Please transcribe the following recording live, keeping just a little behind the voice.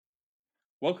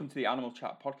Welcome to the Animal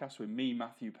Chat podcast with me,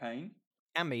 Matthew Payne.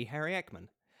 And me, Harry Ekman.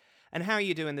 And how are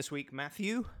you doing this week,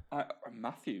 Matthew?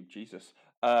 Matthew, Jesus.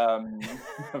 Have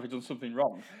I done something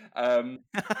wrong?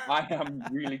 I am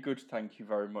really good, thank you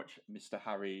very much, Mr.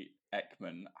 Harry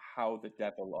Ekman. How the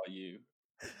devil are you?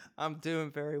 I'm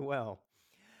doing very well.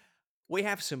 We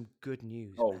have some good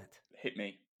news, Oh, Matt. hit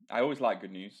me. I always like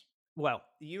good news. Well,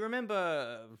 you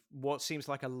remember what seems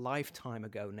like a lifetime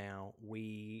ago now,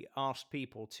 we asked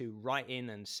people to write in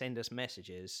and send us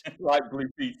messages. Like Blue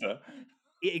Peter.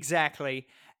 Exactly.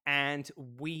 And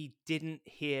we didn't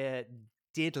hear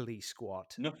diddly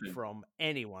squat Nothing. from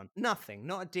anyone. Nothing.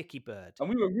 Not a dicky bird. And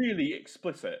we were really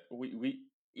explicit.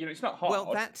 It's not Well,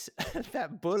 hard. that's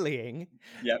that bullying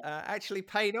Yep. actually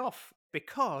paid off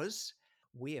because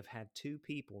we have had two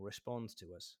people respond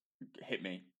to us. Hit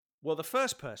me. Well, the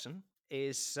first person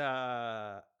is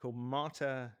called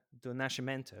Marta do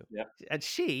Nascimento. Yep. And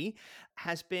she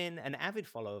has been an avid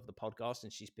follower of the podcast,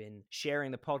 and she's been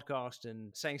sharing the podcast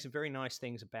and saying some very nice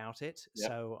things about it. Yep.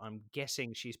 So I'm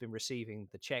guessing she's been receiving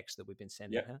the checks that we've been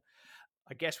sending Yep. her.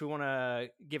 I guess we want to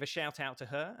give a shout out to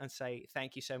her and say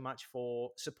thank you so much for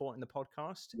supporting the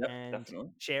podcast Yep, and definitely.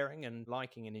 sharing and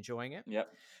liking and enjoying it.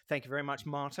 Yep. Thank you very much,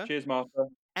 Marta. Cheers, Martha.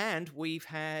 And we've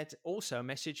had also a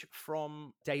message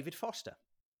from David Foster.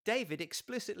 David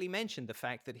explicitly mentioned the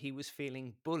fact that he was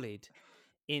feeling bullied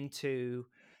into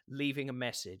leaving a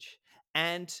message.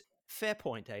 And fair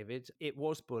point, David, it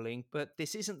was bullying, but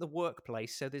this isn't the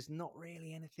workplace, so there's not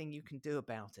really anything you can do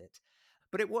about it.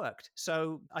 But it worked.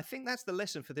 So I think that's the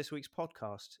lesson for this week's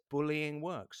podcast. Bullying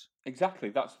works. Exactly,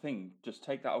 that's the thing. Just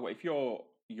take that away. If you're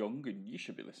young, and you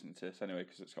should be listening to this anyway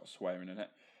because it's got swearing in it,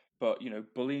 but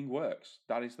bullying works.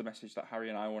 That is the message that Harry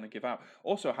and I want to give out.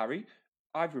 Also, Harry,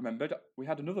 I've remembered we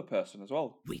had another person as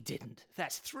well. We didn't.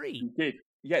 That's three. We did.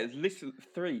 Yeah, listen,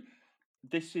 3.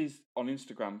 This is on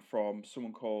Instagram from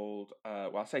someone called,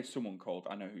 I say someone called,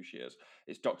 I know who she is.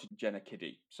 It's Dr. Jenna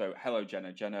Kiddy. So, hello,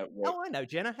 Jenna. Oh, I know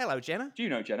Jenna. Hello, Jenna. Do you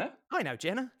know Jenna? I know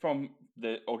Jenna. From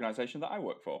the organisation that I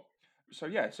work for. So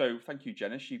thank you,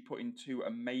 Jenna. She put in 2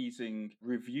 amazing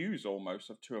reviews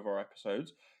almost of 2 of our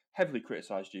episodes. Heavily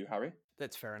criticised you, Harry.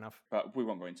 That's fair enough. But we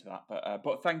won't go into that.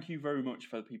 But thank you very much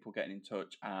for the people getting in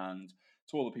touch, and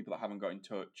to all the people that haven't got in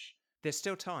touch. There's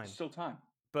still time. There's still time.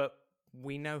 But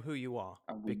we know who you are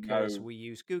We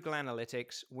use Google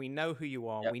Analytics. We know who you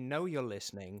are. Yep. We know you're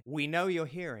listening. We know you're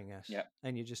hearing us. Yep.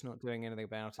 And you're just not doing anything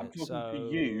about I'm it. talking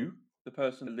to you, the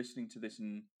person listening to this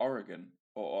in Oregon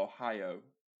or Ohio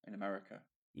in America.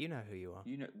 You know who you are.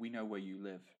 We know where you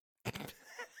live.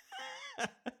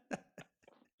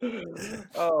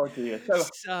 Oh dear.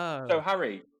 So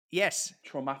Harry. Yes.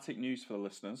 Traumatic news for the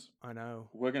listeners. I know.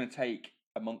 We're going to take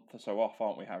a month or so off,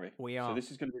 aren't we, Harry? We are. So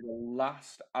this is going to be the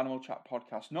last Animal Chat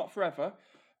podcast. Not forever.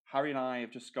 Harry and I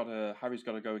have just Harry's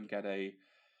got to go and get a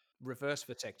reverse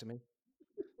vasectomy.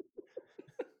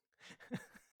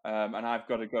 And I've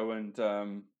got to go and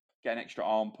get an extra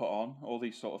arm put on, all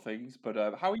these sort of things. But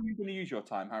how are you going to use your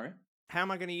time, Harry? How am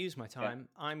I going to use my time?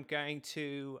 Yeah. I'm going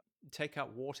to take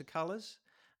up watercolours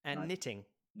and knitting.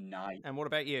 Nice. And what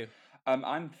about you?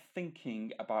 I'm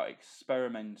thinking about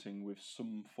experimenting with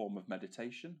some form of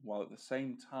meditation while at the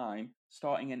same time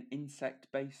starting an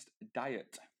insect-based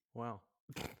diet. Wow.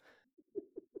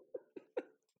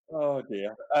 Oh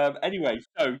dear. Anyway,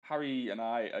 so Harry and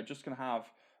I are just going to have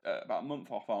about a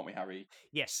month off, aren't we, Harry?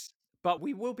 Yes. But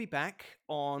we will be back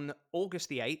on August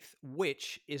the 8th,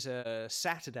 which is a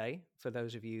Saturday, for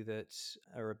those of you that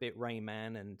are a bit Rain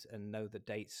Man and know the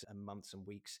dates and months and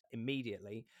weeks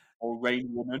immediately. Or Rain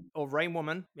Woman. Or Rain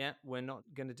Woman. Yeah, we're not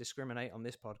going to discriminate on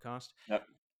this podcast. Yep.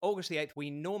 August the 8th,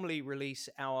 we normally release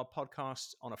our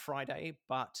podcasts on a Friday,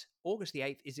 but August the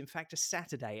 8th is in fact a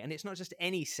Saturday. And it's not just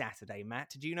any Saturday,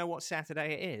 Matt. Do you know what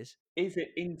Saturday it is? Is it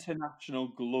International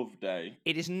Glove Day?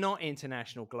 It is not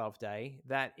International Glove Day.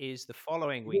 That is the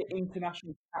following week. Is it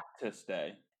International Cactus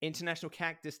Day? International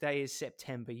Cactus Day is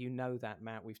September. You know that,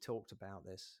 Matt. We've talked about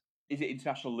this. Is it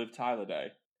International Liv Tyler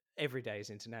Day? Every day is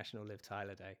International Liv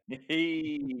Tyler Day.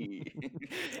 It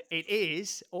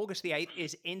is. August the 8th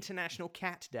is International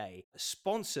Cat Day,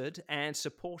 sponsored and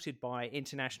supported by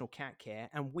International Cat Care.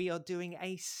 And we are doing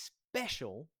a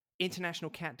special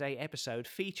International Cat Day episode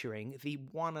featuring the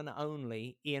one and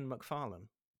only Ian McFarlane.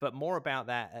 But more about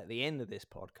that at the end of this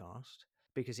podcast,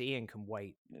 because Ian can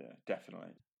wait. Yeah,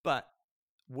 definitely. But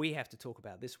we have to talk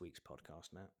about this week's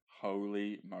podcast, Matt.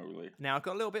 Holy moly. Now, I've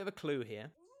got a little bit of a clue here.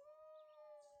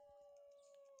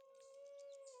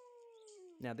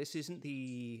 Now, this isn't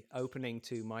the opening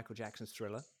to Michael Jackson's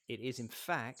Thriller. It is, in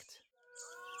fact...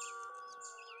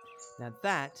 Now,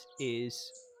 that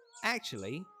is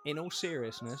Actually, in all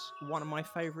seriousness, one of my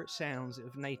favorite sounds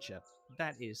of nature.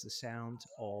 That is the sound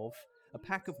of a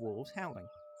pack of wolves howling.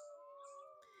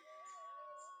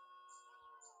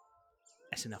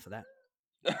 That's enough of that.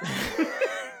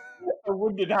 I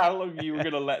wondered how long you were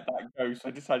going to let that go, so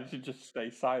I decided to just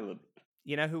stay silent.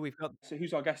 You know who we've got? So,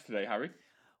 who's our guest today, Harry?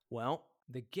 Well,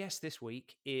 the guest this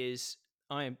week is,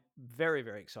 I am very,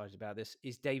 very excited about this,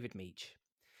 is David Mech.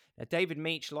 Now, David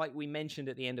Mech, like we mentioned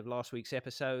at the end of last week's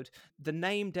episode, the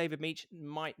name David Mech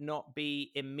might not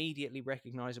be immediately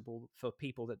recognizable for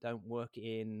people that don't work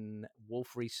in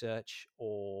wolf research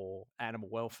or animal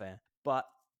welfare. But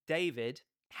David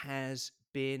has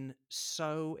been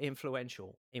so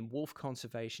influential in wolf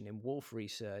conservation, in wolf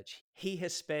research. He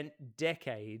has spent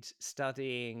decades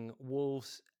studying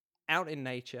wolves out in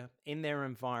nature, in their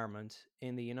environment,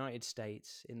 in the United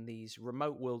States, in these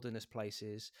remote wilderness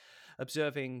places,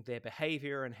 observing their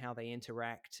behavior and how they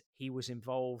interact. He was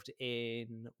involved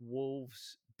in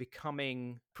wolves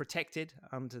becoming protected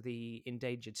under the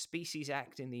Endangered Species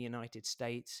Act in the United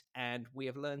States. And we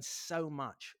have learned so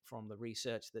much from the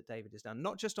research that David has done,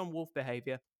 not just on wolf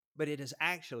behavior, but it has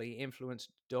actually influenced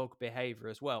dog behavior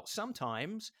as well.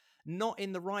 Sometimes not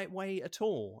in the right way at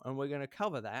all. And we're going to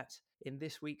cover that in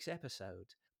this week's episode.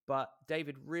 But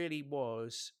David really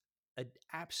was an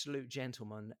absolute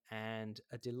gentleman and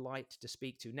a delight to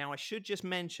speak to. Now, I should just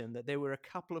mention that there were a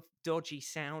couple of dodgy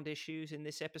sound issues in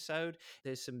this episode.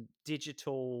 There's some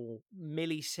digital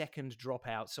millisecond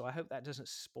dropouts, so I hope that doesn't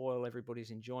spoil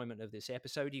everybody's enjoyment of this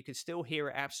episode. You can still hear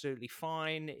it absolutely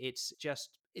fine. It's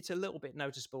a little bit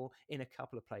noticeable in a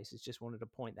couple of places. Just wanted to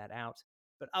point that out.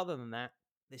 But other than that,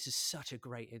 this is such a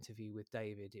great interview with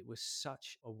David. It was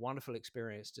such a wonderful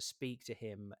experience to speak to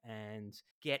him and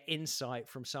get insight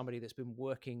from somebody that's been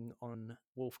working on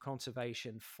wolf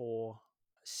conservation for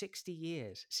 60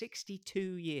 years,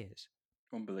 62 years.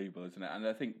 Unbelievable, isn't it? And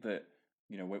I think that,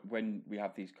 when we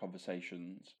have these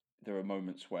conversations, there are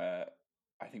moments where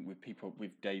I think with people,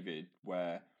 with David,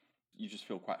 where you just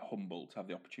feel quite humble to have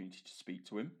the opportunity to speak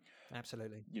to him.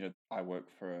 Absolutely. I work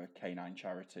for a canine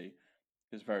charity.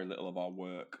 There's very little of our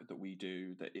work that we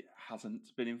do that it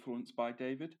hasn't been influenced by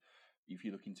David. If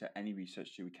you look into any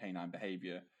research to do with canine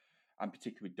behaviour, and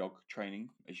particularly with dog training,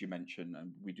 as you mentioned,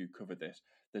 and we do cover this,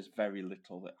 there's very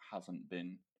little that hasn't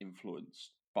been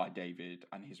influenced by David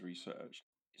and his research.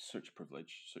 It's such a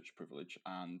privilege, such a privilege.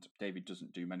 And David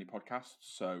doesn't do many podcasts,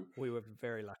 so We were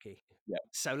very lucky. yeah.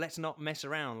 So let's not mess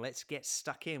around. Let's get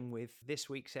stuck in with this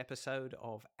week's episode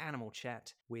of Animal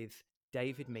Chat with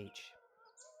David Mech.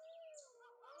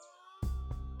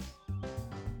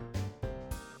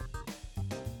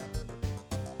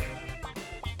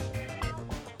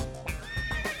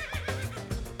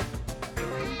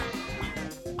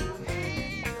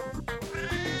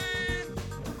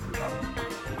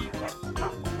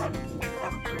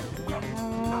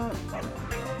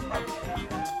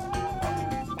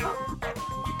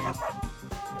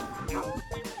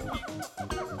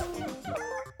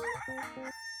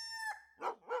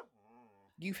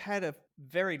 You've had a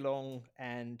very long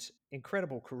and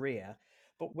incredible career,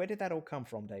 but where did that all come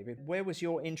from, David? Where was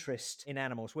your interest in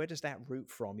animals? Where does that root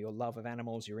from? Your love of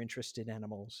animals, your interest in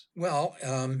animals? Well,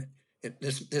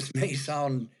 this may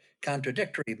sound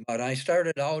contradictory, but I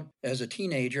started out as a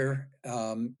teenager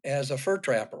as a fur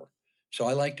trapper. So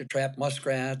I like to trap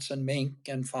muskrats and mink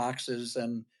and foxes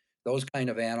and those kind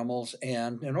of animals.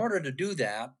 And in order to do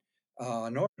that,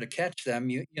 in order to catch them,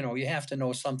 you have to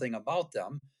know something about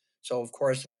them. So of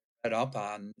course, I read up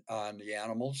on the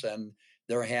animals and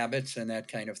their habits and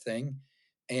that kind of thing.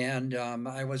 And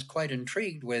I was quite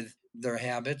intrigued with their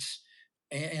habits.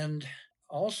 And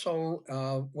also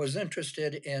was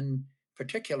interested in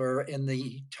particular in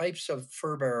the types of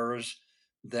fur bearers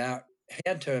that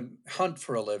had to hunt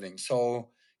for a living. So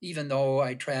even though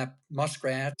I trapped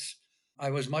muskrats, I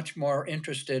was much more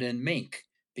interested in mink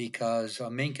because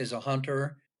mink is a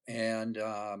hunter and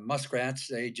muskrats,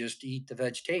 they just eat the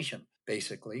vegetation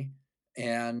basically.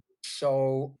 And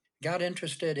so got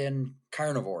interested in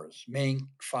carnivores, mink,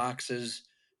 foxes,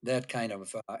 that kind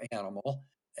of animal.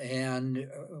 And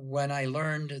when I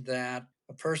learned that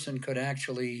a person could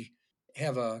actually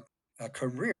have a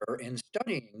career in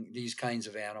studying these kinds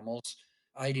of animals,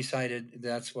 I decided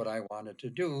that's what I wanted to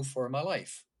do for my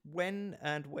life. When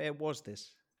and where was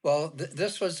this? Well,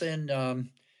 this was in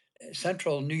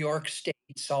central New York State,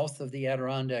 south of the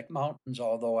Adirondack Mountains,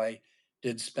 although I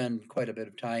did spend quite a bit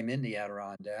of time in the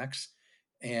Adirondacks.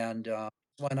 And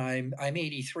when I'm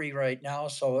 83 right now,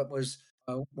 so it was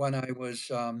when I was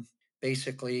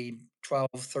basically 12,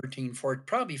 13, 14,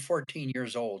 probably 14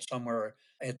 years old, somewhere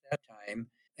at that time.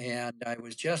 and I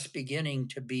was just beginning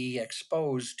to be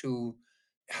exposed to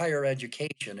higher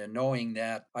education and knowing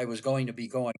that I was going to be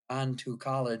going on to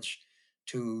college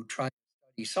to try to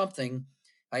study something.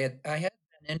 I had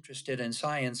been interested in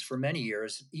science for many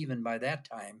years, even by that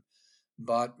time,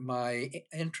 but my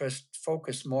interest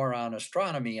focused more on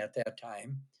astronomy at that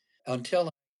time until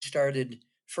I started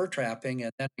fur trapping,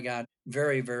 and then I got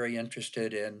very, very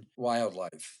interested in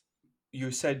wildlife.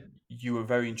 You said you were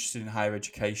very interested in higher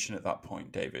education at that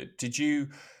point, David. Did you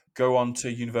go on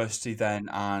to university then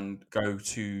and go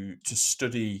to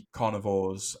study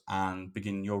carnivores and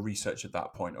begin your research at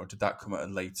that point, or did that come at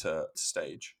a later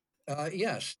stage?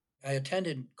 Yes, I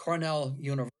attended Cornell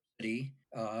University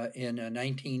in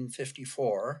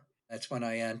 1954. That's when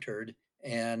I entered.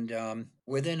 And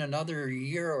within another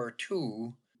year or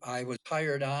two, I was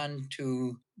hired on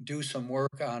to do some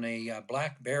work on a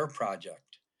black bear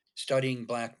project, studying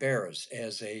black bears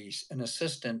as an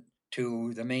assistant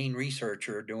to the main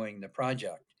researcher doing the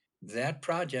project. That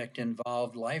project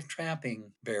involved live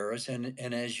trapping bears. And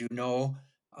as you know,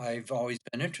 I've always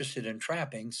been interested in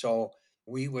trapping. So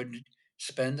we would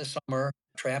spend the summer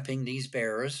trapping these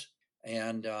bears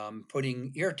and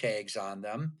putting ear tags on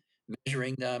them,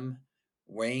 measuring them,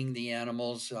 weighing the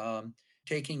animals,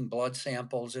 taking blood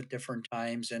samples at different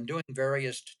times, and doing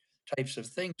various types of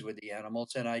things with the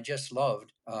animals. And I just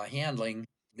loved handling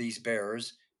these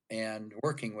bears and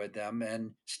working with them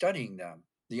and studying them.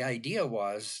 The idea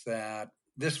was that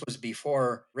this was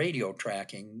before radio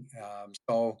tracking.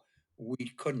 So we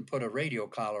couldn't put a radio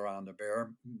collar on the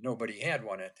bear. Nobody had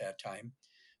one at that time.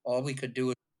 All we could do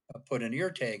was put an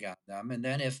ear tag on them. And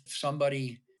then if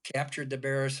somebody captured the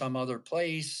bear some other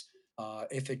place,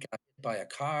 if it got hit by a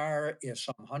car, if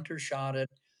some hunter shot it,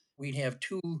 we'd have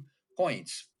 2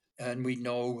 points and we'd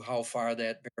know how far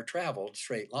that bear traveled,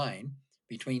 straight line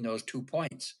between those 2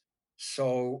 points.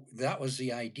 So that was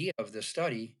the idea of the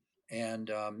study. And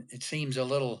it seems a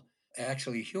little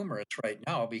actually humorous right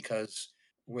now because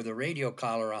with a radio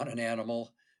collar on an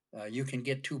animal, you can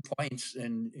get 2 points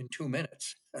in 2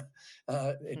 minutes.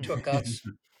 It took us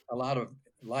a lot of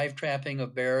live trapping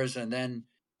of bears. And then,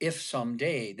 if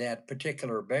someday that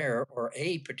particular bear or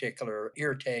a particular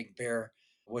ear tag bear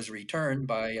was returned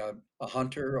by a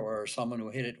hunter or someone who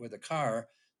hit it with a car,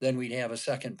 then we'd have a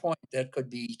second point that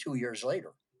could be 2 years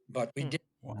later. But we Hmm. did,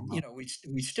 Wow.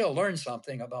 we still learned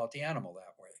something about the animal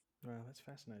that way. Wow, that's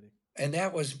fascinating. And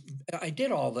that was, I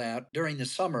did all that during the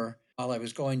summer while I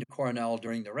was going to Cornell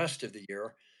during the rest of the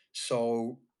year.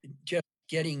 So just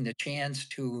getting the chance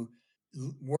to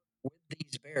work with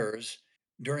these bears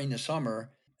during the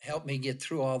summer helped me get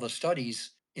through all the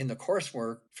studies in the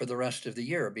coursework for the rest of the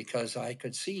year because I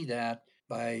could see that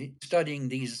by studying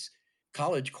these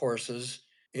college courses,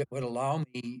 it would allow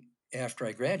me after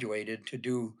I graduated to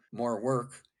do more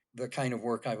work, the kind of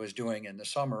work I was doing in the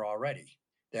summer already.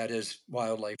 That is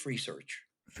wildlife research.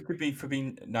 Forgive me for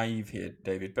being naive here,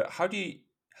 David, but how did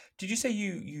you say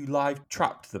you live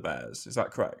trapped the bears? Is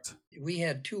that correct? We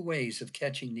had two ways of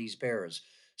catching these bears.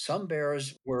 Some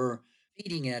bears were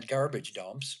feeding at garbage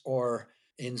dumps or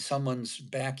in someone's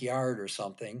backyard or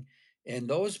something. And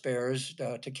those bears,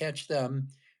 to catch them,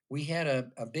 we had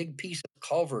a big piece of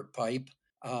culvert pipe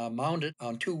mounted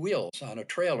on 2 wheels on a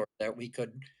trailer that we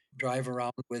could drive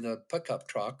around with a pickup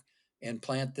truck and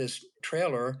plant this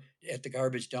trailer at the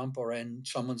garbage dump or in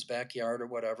someone's backyard or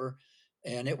whatever.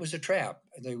 And it was a trap.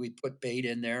 We put bait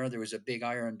in there. There was a big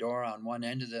iron door on one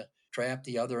end of the trap,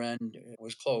 the other end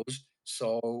was closed.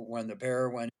 So when the bear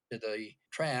went into the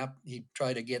trap, he'd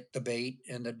try to get the bait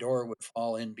and the door would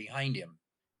fall in behind him.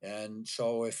 And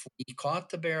so if we caught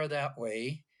the bear that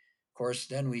way, of course,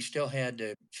 then we still had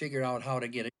to figure out how to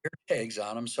get ear tags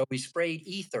on him. So we sprayed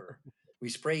ether. We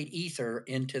sprayed ether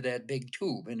into that big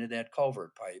tube, into that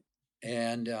culvert pipe.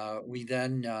 And we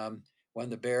then, when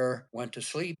the bear went to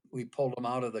sleep, we pulled him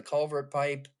out of the culvert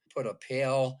pipe, put a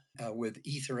pail with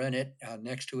ether in it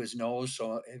next to his nose.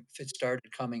 So if it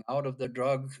started coming out of the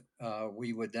drug,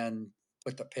 we would then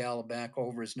put the pail back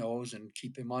over his nose and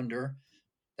keep him under.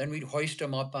 Then we'd hoist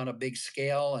him up on a big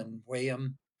scale and weigh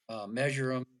him,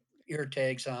 measure him, ear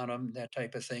tags on him, that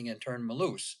type of thing, and turn him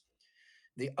loose.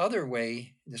 The other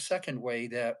way, the second way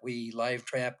that we live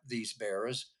trapped these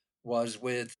bears was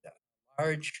with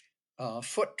large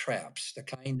foot traps, the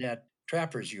kind that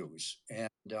trappers use.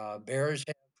 And bears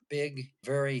have big,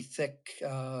 very thick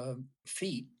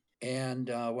feet. And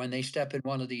when they step in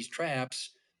one of these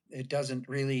traps, it doesn't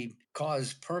really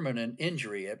cause permanent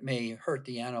injury. It may hurt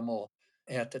the animal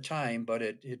at the time, but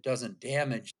it doesn't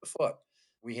damage the foot.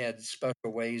 We had special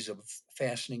ways of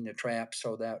fastening the trap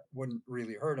so that wouldn't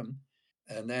really hurt them.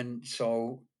 And then,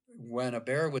 so when a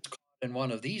bear was caught in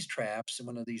one of these traps,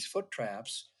 one of these foot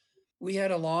traps, we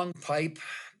had a long pipe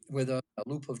with a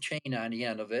loop of chain on the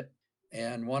end of it.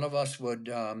 And one of us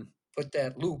would put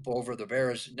that loop over the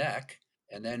bear's neck,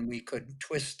 and then we could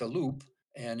twist the loop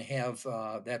and have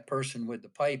that person with the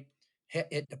pipe.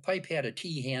 The pipe had a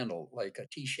T handle, like a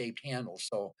T-shaped handle.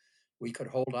 So we could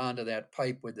hold on to that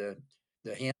pipe with the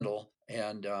handle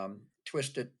and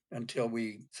twist it until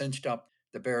we cinched up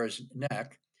the bear's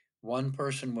neck. One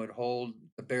person would hold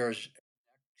the bear's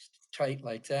tight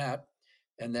like that.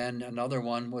 And then another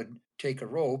one would take a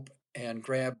rope and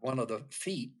grab one of the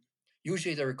feet.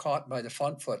 Usually they're caught by the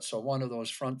front foot. So one of those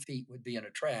front feet would be in a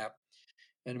trap.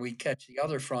 And we'd catch the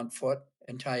other front foot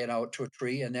and tie it out to a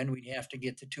tree. And then we'd have to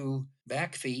get the two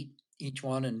back feet, each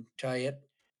one, and tie it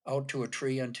out to a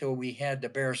tree until we had the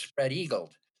bear spread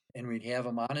eagled. And we'd have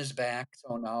him on his back.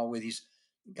 So now with he's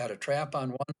got a trap on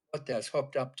one foot that's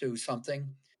hooked up to something,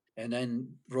 and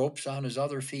then ropes on his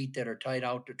other feet that are tied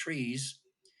out to trees,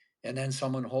 and then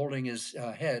someone holding his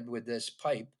head with this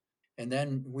pipe. And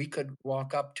then we could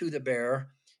walk up to the bear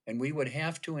and we would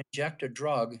have to inject a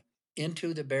drug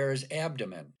into the bear's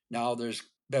abdomen. Now, there's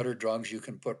better drugs you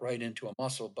can put right into a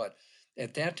muscle, but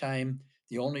at that time,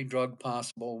 the only drug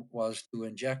possible was to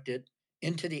inject it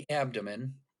into the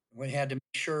abdomen. We had to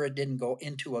make sure it didn't go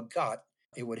into a gut,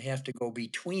 it would have to go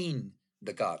between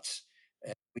the guts.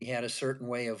 And we had a certain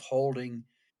way of holding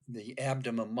the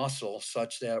abdomen muscle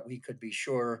such that we could be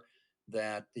sure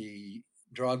that the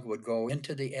drug would go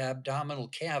into the abdominal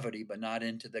cavity, but not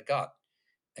into the gut.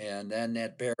 And then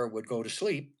that bear would go to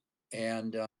sleep,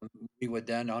 and we would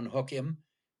then unhook him,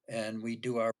 and we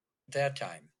do our at that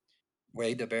time,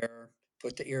 weigh the bear,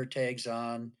 put the ear tags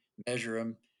on, measure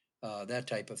him, that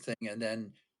type of thing, and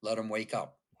then let him wake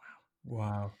up.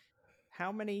 Wow.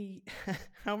 How many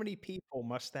how many people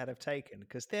must that have taken?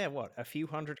 Because they're what, a few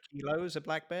hundred kilos, a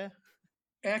black bear?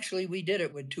 Actually, we did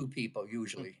it with two people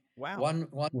usually. Wow. One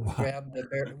Wow. grabbed the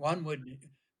bear, one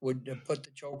would put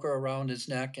the choker around his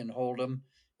neck and hold him,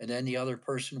 and then the other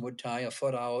person would tie a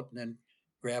foot out and then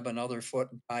grab another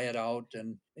foot and tie it out,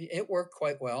 and it worked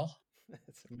quite well.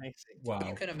 That's amazing. So you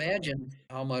Wow. can imagine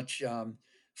how much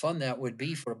fun that would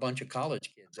be for a bunch of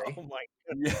college kids, eh? Oh my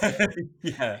god.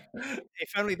 Yeah. Yeah.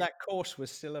 If only that course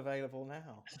was still available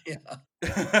now.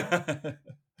 Yeah.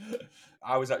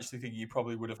 I was actually thinking you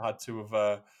probably would have had to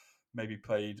have maybe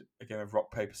played a game of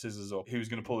rock, paper, scissors, or who was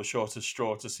going to pull the shortest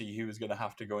straw to see who was going to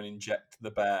have to go and inject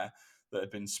the bear that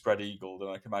had been spread eagled.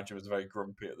 And I can imagine it was very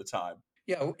grumpy at the time.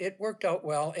 Yeah, it worked out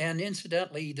well. And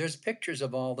incidentally, there's pictures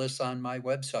of all this on my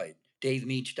website,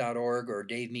 davemeach.org or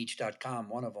davemeach.com,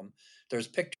 one of them. There's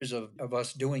pictures of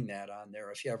us doing that on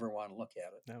there if you ever want to look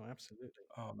at it. No, absolutely.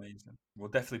 Oh, amazing. We'll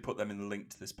definitely put them in the link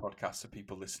to this podcast so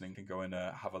people listening can go and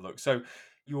have a look. So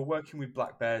you were working with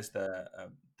black bears there,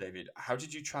 David. How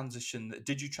did you transition?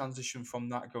 Did you transition from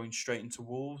that going straight into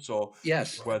wolves, or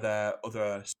Yes. were there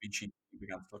other species you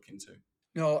began to look into?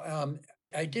 No,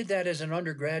 I did that as an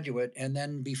undergraduate. And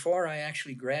then before I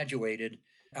actually graduated,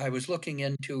 I was looking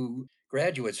into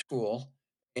graduate school,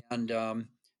 and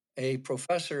a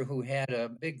professor who had a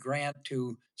big grant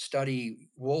to study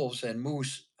wolves and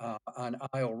moose on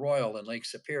Isle Royal in Lake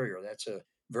Superior. That's a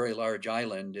very large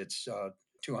island. It's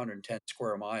 210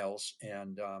 square miles.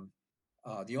 And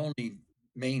the only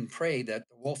main prey that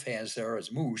the wolf has there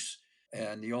is moose.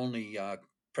 And the only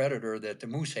predator that the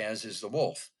moose has is the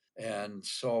wolf. And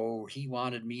so he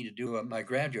wanted me to do my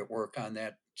graduate work on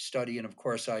that study. And of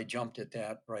course, I jumped at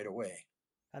that right away.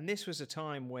 And this was a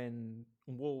time when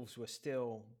wolves were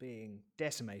still being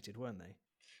decimated, weren't they?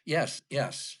 Yes,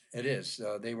 yes, it is.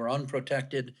 They were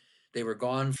unprotected. They were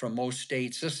gone from most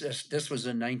states. This was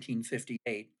in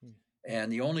 1958.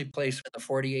 And the only place in the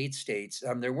 48 states,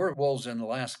 there were wolves in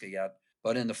Alaska yet,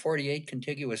 but in the 48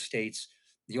 contiguous states,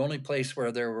 the only place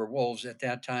where there were wolves at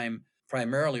that time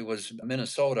primarily was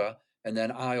Minnesota, and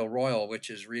then Isle Royal, which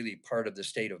is really part of the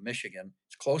state of Michigan.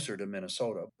 It's closer to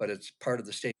Minnesota, but it's part of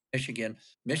the state of Michigan.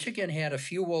 Michigan had a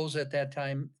few wolves at that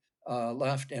time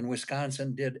left, and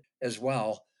Wisconsin did as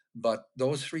well. But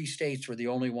those three states were the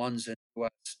only ones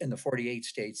in the 48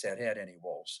 states that had any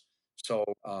wolves. So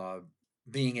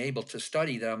being able to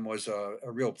study them was a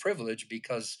real privilege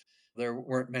because there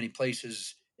weren't many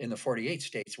places in the 48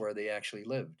 states where they actually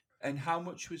lived. And how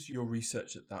much was your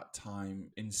research at that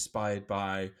time inspired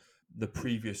by the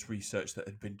previous research that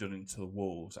had been done into the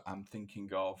wolves? I'm thinking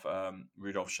of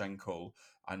Rudolf Schenkel,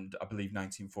 and I believe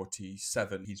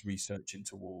 1947, his research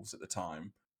into wolves at the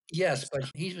time. Yes, but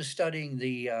he was studying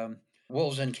the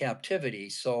wolves in captivity.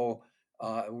 So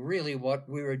really what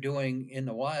we were doing in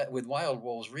the wild with wild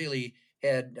wolves really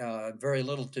had very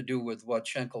little to do with what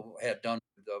Schenkel had done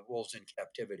with the wolves in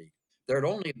captivity. There had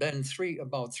only been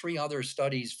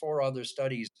four other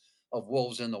studies of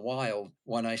wolves in the wild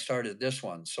when I started this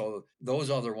one. So those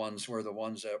other ones were the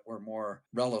ones that were more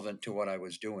relevant to what I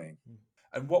was doing.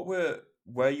 And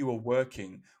where you were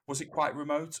working, was it quite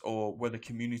remote, or were the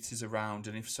communities around?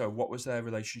 And if so, what was their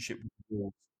relationship with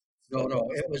wolves? No,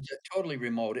 it was totally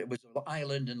remote. It was an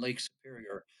island in Lake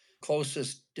Superior.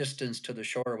 Closest distance to the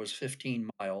shore was 15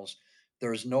 miles.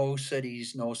 There's no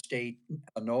cities, no state,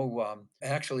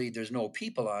 actually, there's no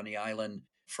people on the island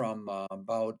from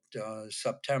about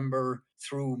September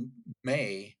through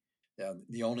May.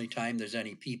 The only time there's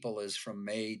any people is from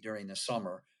May during the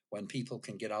summer when people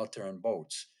can get out there in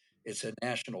boats. It's a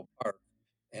national park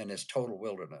and it's total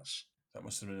wilderness. That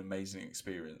must have been an amazing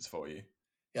experience for you.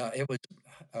 Yeah, it was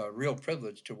a real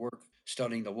privilege to work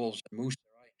studying the wolves and moose.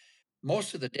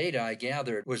 Most of the data I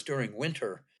gathered was during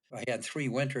winter. I had 3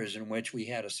 winters in which we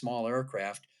had a small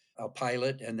aircraft, a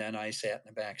pilot, and then I sat in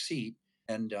the back seat.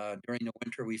 And during the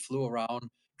winter, we flew around,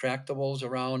 tracked the wolves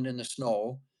around in the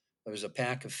snow. There was a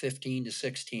pack of 15 to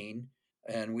 16,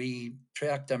 and we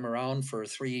tracked them around for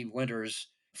 3 winters,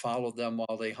 followed them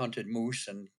while they hunted moose,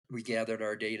 and we gathered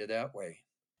our data that way.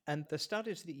 And the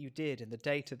studies that you did and the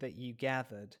data that you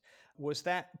gathered, was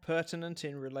that pertinent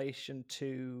in relation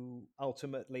to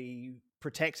ultimately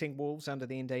protecting wolves under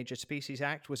the Endangered Species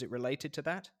Act? Was it related to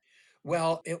that?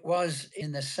 Well, it was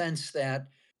in the sense that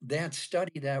that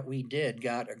study that we did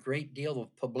got a great deal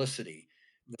of publicity.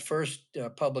 The first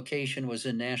publication was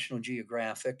in National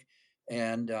Geographic,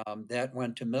 and that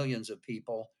went to millions of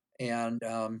people. And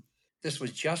this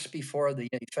was just before the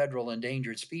Federal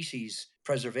Endangered Species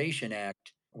Preservation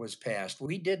Act was passed.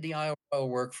 We did the IOL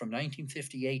work from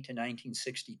 1958 to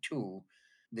 1962.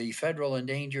 The Federal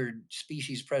Endangered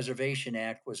Species Preservation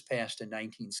Act was passed in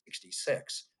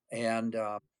 1966. And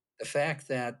the fact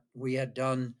that we had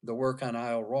done the work on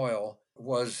Isle Royal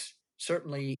was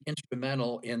certainly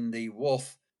instrumental in the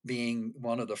wolf being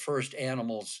one of the first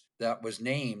animals that was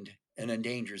named an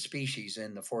endangered species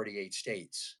in the 48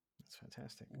 states. That's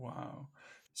fantastic. Wow.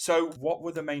 So, what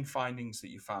were the main findings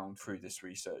that you found through this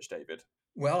research, David?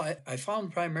 Well, I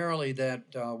found primarily that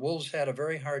wolves had a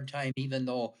very hard time, even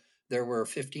though there were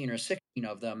 15 or 16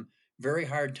 of them, very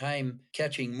hard time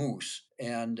catching moose.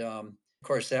 And of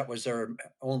course, that was their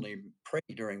only prey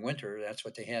during winter. That's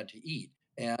what they had to eat.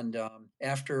 And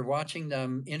after watching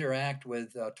them interact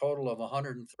with a total of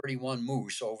 131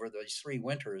 moose over these 3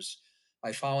 winters,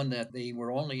 I found that they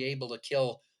were only able to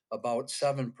kill about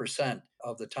 7%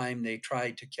 of the time they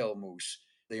tried to kill moose.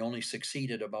 They only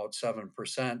succeeded about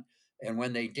 7%. And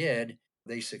when they did,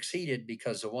 they succeeded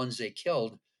because the ones they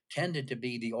killed tended to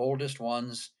be the oldest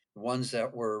ones, the ones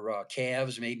that were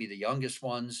calves, maybe the youngest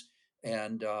ones,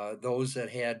 and those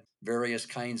that had various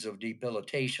kinds of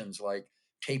debilitations like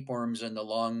tapeworms in the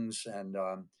lungs and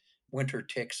winter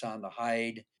ticks on the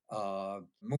hide,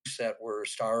 moose that were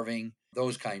starving,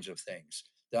 those kinds of things.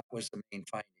 That was the main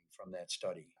finding from that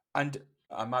study. And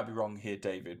I might be wrong here,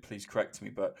 David, please correct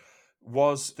me, but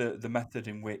was the method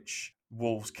in which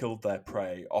wolves killed their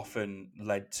prey often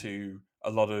led to a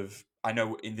lot of, I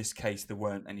know in this case there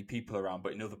weren't any people around,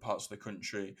 but in other parts of the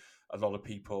country, a lot of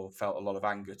people felt a lot of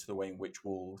anger to the way in which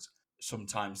wolves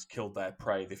sometimes killed their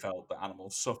prey. They felt that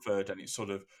animals suffered, and it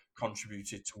sort of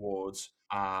contributed towards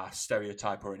a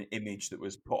stereotype or an image that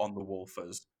was put on the wolf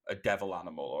as a devil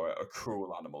animal or a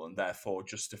cruel animal, and therefore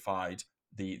justified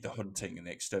the hunting and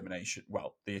the extermination,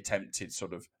 well, the attempted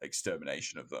sort of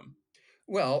extermination of them.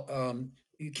 Well,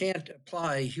 you can't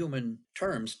apply human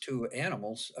terms to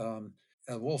animals.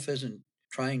 A wolf isn't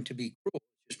trying to be cruel,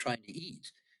 it's just trying to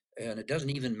eat. And it doesn't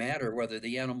even matter whether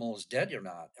the animal is dead or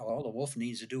not. All the wolf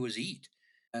needs to do is eat.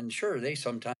 And sure, they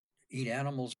sometimes eat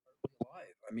animals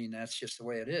alive. I mean, that's just the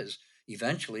way it is.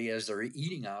 Eventually, as they're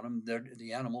eating on them,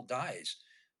 the animal dies.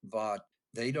 But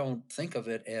they don't think of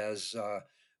it as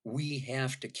we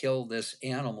have to kill this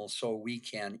animal so we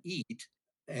can eat,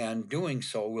 and doing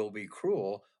so will be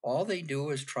cruel. All they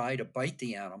do is try to bite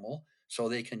the animal so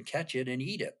they can catch it and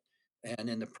eat it.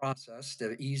 And in the process,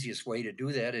 the easiest way to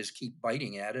do that is keep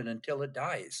biting at it until it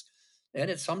dies. And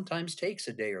it sometimes takes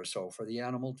a day or so for the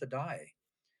animal to die,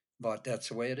 but that's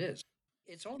the way it is.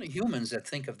 It's only humans that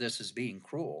think of this as being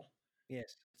cruel.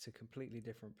 Yes, it's a completely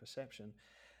different perception.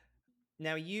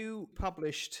 Now, you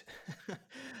published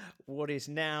what is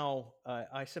now,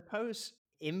 I suppose,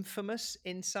 infamous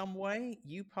in some way.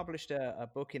 You published a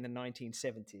book in the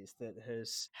 1970s that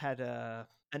has had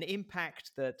an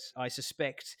impact that I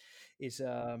suspect is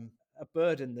a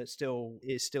burden that still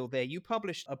is still there. You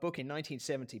published a book in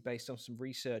 1970 based on some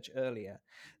research earlier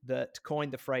that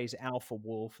coined the phrase alpha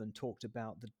wolf and talked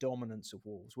about the dominance of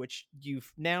wolves, which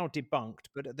you've now debunked.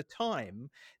 But at the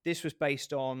time, this was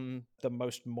based on the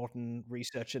most modern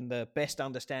research and the best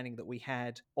understanding that we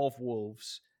had of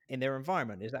wolves in their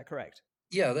environment. Is that correct?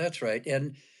 Yeah, that's right.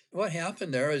 And what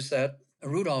happened there is that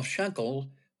Rudolf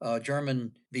Schenkel, a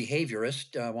German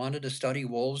behaviorist, wanted to study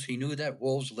wolves. He knew that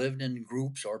wolves lived in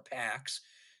groups or packs.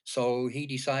 So he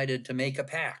decided to make a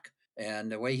pack.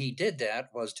 And the way he did that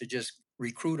was to just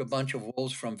recruit a bunch of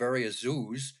wolves from various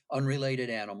zoos, unrelated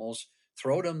animals,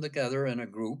 throw them together in a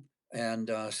group and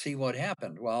see what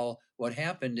happened. Well, what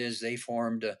happened is they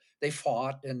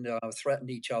fought and threatened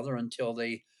each other until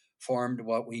they formed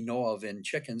what we know of in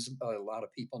chickens. A lot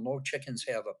of people know chickens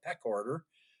have a peck order.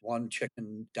 One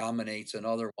chicken dominates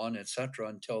another one, etc.,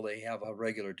 until they have a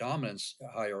regular dominance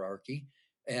hierarchy.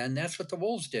 And that's what the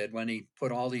wolves did when he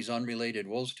put all these unrelated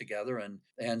wolves together.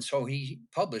 And so he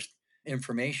published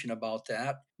information about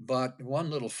that. But one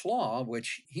little flaw,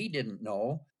 which he didn't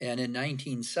know, and in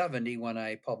 1970, when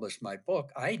I published my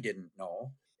book, I didn't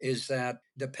know, is that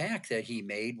the pack that he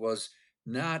made was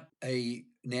not a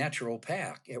natural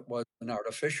pack. It was an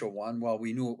artificial one. Well,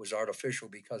 we knew it was artificial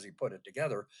because he put it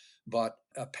together, but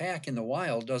a pack in the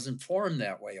wild doesn't form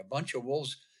that way. A bunch of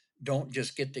wolves don't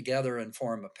just get together and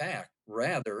form a pack.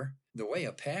 Rather, the way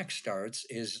a pack starts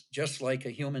is just like a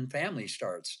human family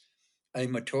starts. A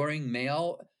maturing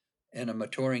male and a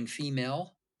maturing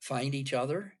female find each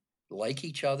other, like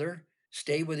each other,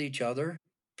 stay with each other,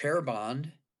 pair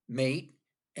bond, mate,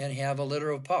 and have a litter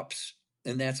of pups.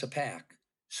 And that's a pack.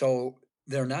 So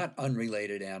they're not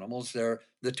unrelated animals. They're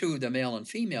the male and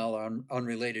female, are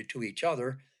unrelated to each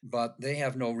other, but they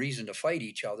have no reason to fight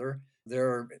each other.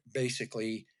 They're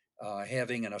basically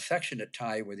having an affectionate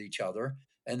tie with each other.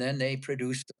 And then they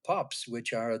produce the pups,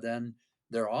 which are then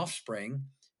their offspring.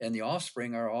 And the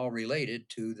offspring are all related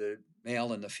to the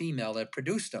male and the female that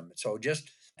produced them. So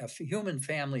just a human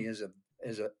family is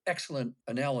an excellent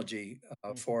analogy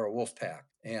for a wolf pack.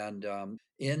 And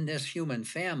in this human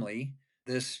family,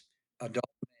 this adult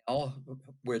male,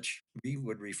 which we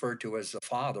would refer to as the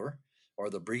father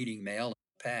or the breeding male in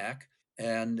the pack,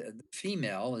 and the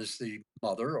female is the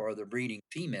mother or the breeding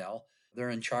female.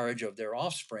 They're in charge of their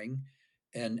offspring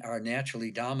and are naturally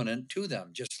dominant to them,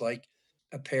 just like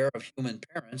a pair of human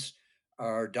parents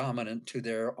are dominant to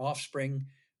their offspring,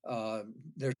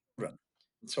 their children.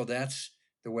 So that's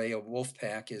the way a wolf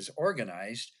pack is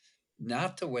organized,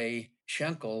 not the way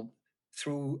Schenkel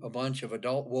threw a bunch of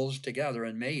adult wolves together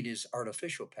and made his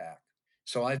artificial pack.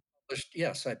 So I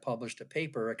published a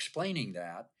paper explaining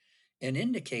that and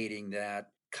indicating that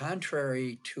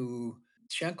contrary to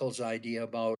Schenkel's idea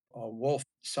about a wolf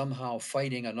somehow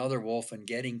fighting another wolf and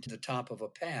getting to the top of a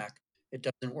pack, it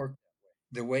doesn't work.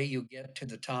 The way you get to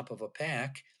the top of a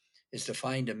pack is to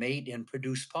find a mate and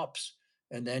produce pups,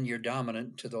 and then you're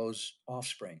dominant to those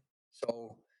offspring.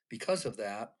 So, because of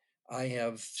that, I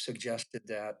have suggested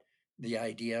that the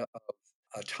idea of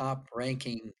a top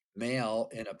ranking male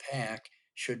in a pack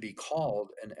should be called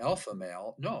an alpha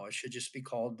male. No, it should just be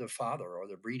called the father or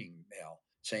the breeding male.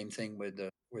 Same thing with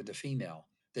the female.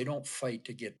 They don't fight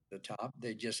to get to the top.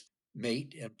 They just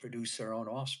mate and produce their own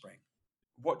offspring.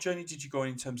 What journey did you go on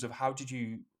in terms of how did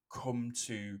you come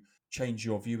to change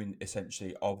your view in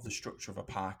essentially of the structure of a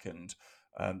pack and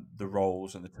the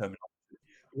roles and the terminology?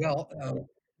 Well,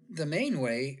 the main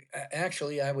way,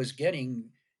 actually, I was getting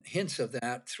hints of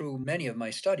that through many of my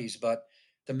studies, but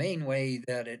the main way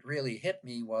that it really hit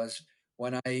me was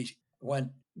when I went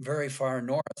very far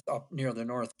north, up near the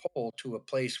North Pole, to a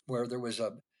place where there was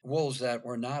wolves that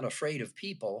were not afraid of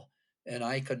people, and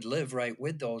I could live right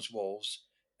with those wolves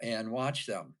and watch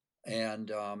them.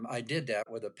 And I did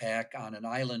that with a pack on an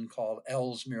island called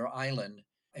Ellesmere Island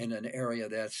in an area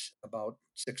that's about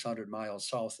 600 miles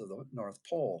south of the North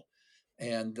Pole.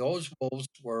 And those wolves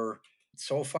were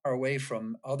so far away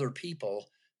from other people,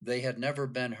 they had never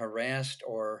been harassed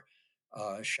or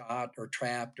shot or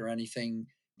trapped or anything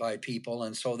by people.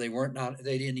 And so they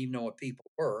didn't even know what people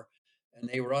were, and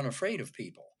they were unafraid of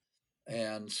people.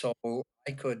 And so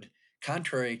I could,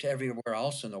 contrary to everywhere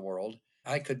else in the world,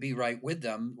 I could be right with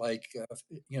them, like,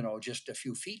 just a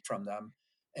few feet from them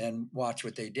and watch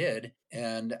what they did.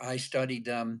 And I studied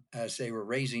them as they were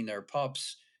raising their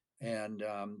pups. And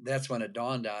that's when it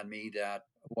dawned on me that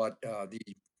what the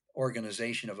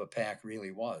organization of a pack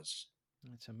really was.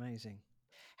 That's amazing.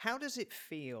 How does it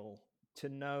feel to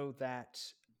know that?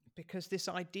 Because this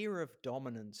idea of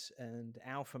dominance and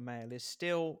alpha male is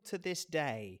still, to this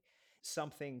day,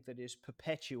 something that is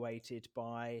perpetuated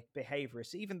by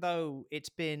behaviorists, even though it's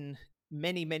been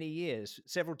many, many years,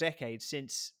 several decades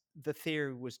since the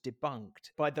theory was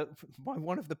debunked by the by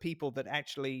one of the people that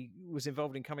actually was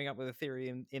involved in coming up with the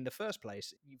theory in the first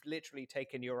place. You've literally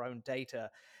taken your own data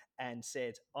and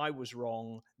said, I was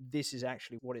wrong, this is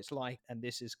actually what it's like, and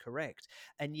this is correct.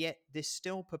 And yet this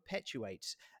still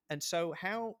perpetuates. And so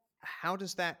how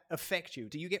does that affect you?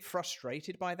 Do you get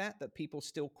frustrated by that people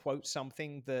still quote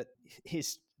something that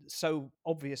is so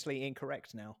obviously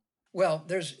incorrect now? Well,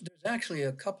 there's actually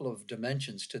a couple of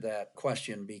dimensions to that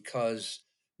question because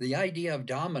the idea of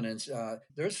dominance,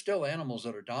 there's still animals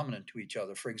that are dominant to each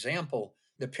other. For example,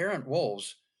 the parent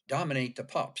wolves dominate the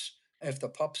pups. If the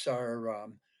pups are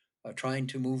trying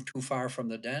to move too far from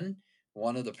the den,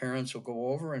 one of the parents will go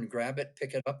over and grab it,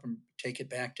 pick it up, and take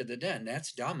it back to the den.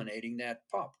 That's dominating that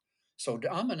pup. So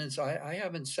dominance, I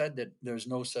haven't said that there's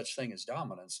no such thing as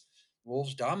dominance.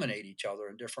 Wolves dominate each other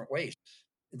in different ways.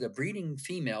 The breeding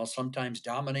female sometimes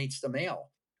dominates the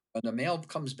male. When the male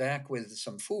comes back with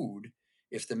some food,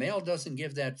 if the male doesn't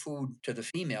give that food to the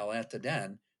female at the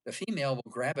den, the female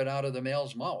will grab it out of the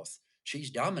male's mouth.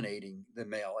 She's dominating the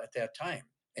male at that time.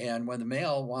 And when the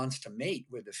male wants to mate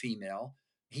with the female,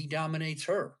 he dominates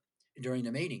her during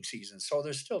the mating season. So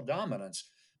there's still dominance,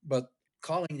 but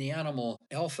calling the animal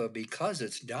alpha because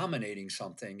it's dominating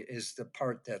something is the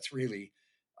part that's really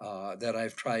that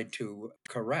I've tried to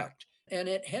correct. And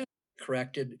it has been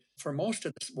corrected for most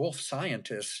of the wolf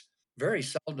scientists. Very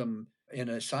seldom in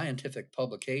a scientific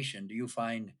publication do you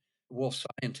find wolf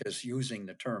scientists using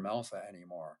the term alpha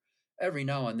anymore. Every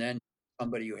now and then,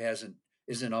 somebody who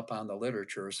isn't up on the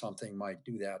literature or something might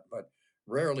do that, but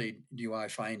rarely do I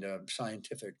find a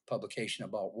scientific publication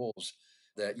about wolves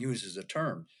that uses the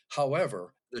term.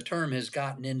 However, the term has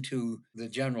gotten into the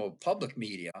general public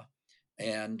media,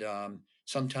 and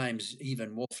sometimes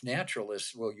even wolf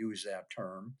naturalists will use that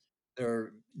term.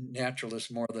 They're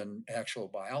naturalists more than actual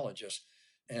biologists.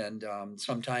 And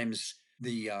sometimes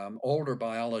the older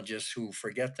biologists who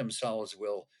forget themselves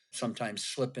will sometimes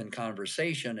slip in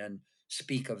conversation and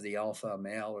speak of the alpha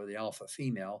male or the alpha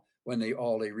female when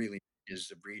all they really need is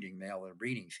the breeding male or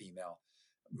breeding female.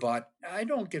 But I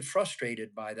don't get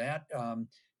frustrated by that.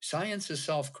 Science is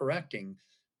self correcting.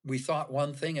 We thought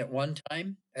one thing at one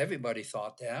time, everybody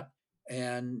thought that.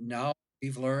 And now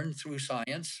we've learned through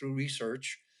science, through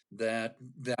research, that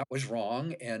that was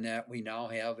wrong and that we now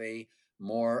have a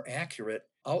more accurate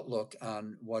outlook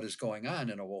on what is going on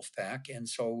in a wolf pack. And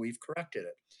so we've corrected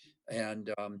it. And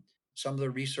some of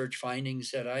the research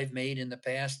findings that I've made in the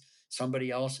past, somebody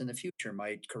else in the future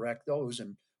might correct those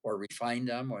and or refine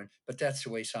them. But that's the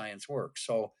way science works.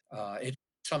 So it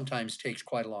sometimes takes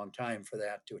quite a long time for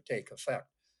that to take effect.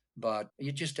 But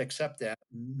you just accept that.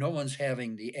 No one's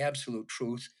having the absolute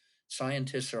truth.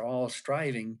 Scientists are all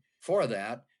striving for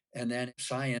that. And then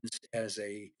science as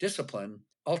a discipline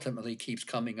ultimately keeps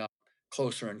coming up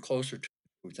closer and closer to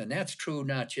the truth. And that's true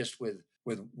not just with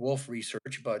wolf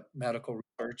research, but medical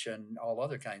research and all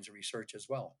other kinds of research as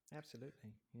well.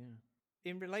 Absolutely. Yeah.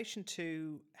 In relation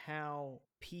to how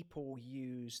people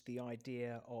use the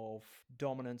idea of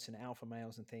dominance and alpha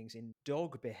males and things in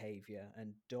dog behavior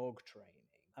and dog training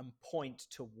and point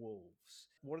to wolves,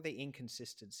 what are the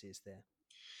inconsistencies there?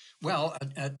 Well,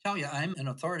 I tell you, I'm an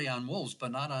authority on wolves,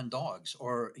 but not on dogs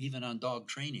or even on dog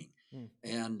training. Mm.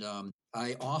 And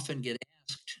I often get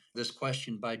asked this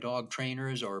question by dog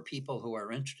trainers or people who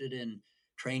are interested in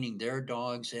training their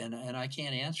dogs, and I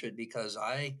can't answer it because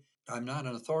I'm not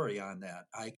an authority on that.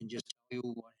 I can just tell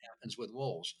you what happens with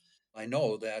wolves. I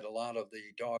know that a lot of the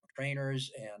dog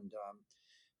trainers and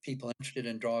people interested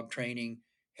in dog training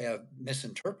have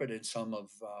misinterpreted some of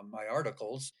my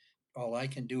articles. All I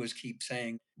can do is keep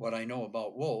saying what I know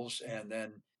about wolves, and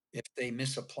then if they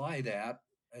misapply that,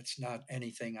 it's not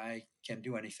anything I can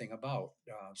do anything about.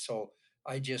 So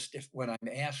I just, if when I'm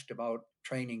asked about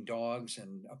training dogs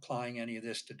and applying any of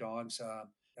this to dogs,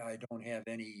 I don't have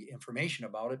any information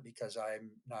about it because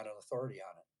I'm not an authority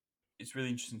on it. It's really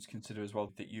interesting to consider as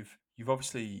well that you've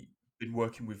obviously been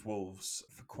working with wolves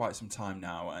for quite some time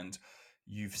now, and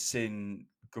you've seen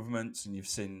governments and you've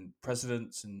seen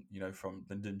presidents, and from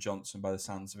Lyndon Johnson by the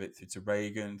sounds of it through to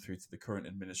Reagan through to the current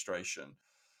administration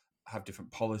have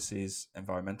different policies,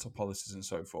 environmental policies, and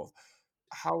so forth.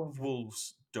 How have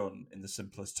wolves done in the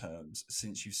simplest terms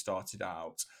since you started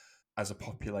out as a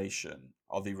population?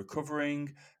 Are they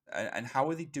recovering? And how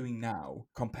are they doing now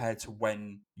compared to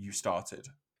when you started?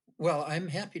 Well, I'm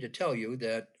happy to tell you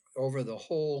that over the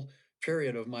whole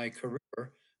period of my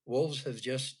career, wolves have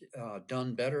just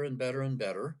done better and better and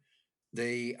better.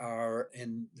 They are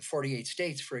in the 48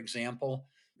 states, for example.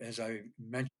 As I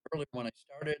mentioned earlier, when I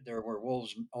started, there were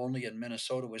wolves only in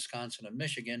Minnesota, Wisconsin, and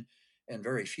Michigan, and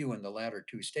very few in the latter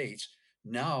two states.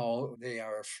 Now they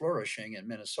are flourishing in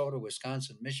Minnesota,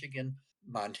 Wisconsin, Michigan,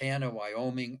 Montana,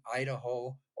 Wyoming,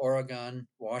 Idaho, Oregon,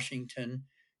 Washington,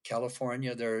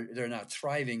 California. They're not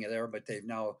thriving there, but they've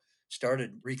now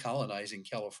started recolonizing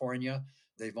California.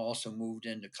 They've also moved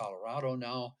into Colorado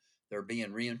now. They're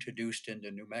being reintroduced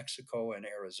into New Mexico and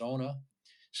Arizona.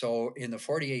 So in the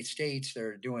 48 states,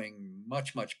 they're doing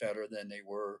much, much better than they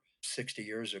were 60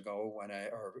 years ago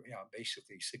or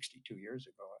basically 62 years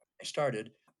ago I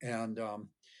started. And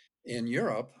in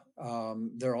Europe,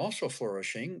 they're also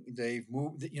flourishing. They've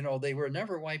moved, they were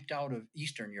never wiped out of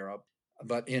Eastern Europe,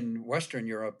 but in Western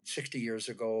Europe, 60 years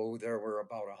ago, there were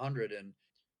about 100 in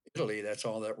Italy. That's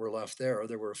all that were left there.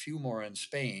 There were a few more in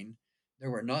Spain. There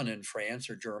were none in France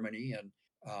or Germany, and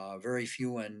very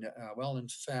few in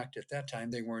fact, at that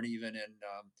time, they weren't even in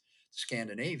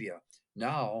Scandinavia.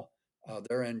 Now,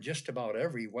 they're in just about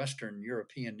every Western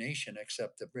European nation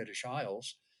except the British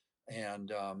Isles.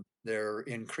 And they're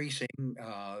increasing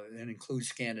and includes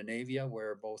Scandinavia,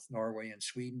 where both Norway and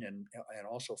Sweden and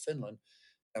also Finland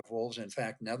have wolves. In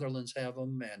fact, Netherlands have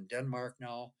them and Denmark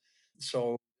now.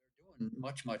 So they're doing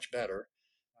much, much better.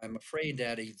 I'm afraid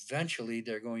that eventually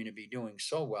they're going to be doing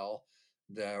so well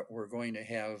that we're going to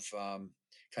have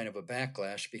kind of a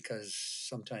backlash because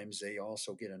sometimes they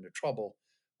also get into trouble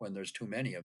when there's too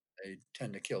many of them. They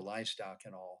tend to kill livestock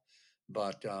and all.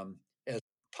 But as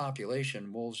a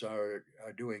population, wolves are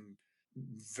doing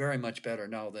very much better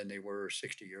now than they were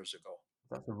 60 years ago.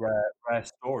 That's a rare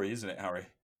story, isn't it, Harry?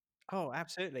 Oh,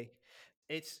 absolutely.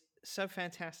 It's so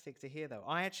fantastic to hear, though.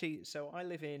 I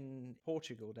live in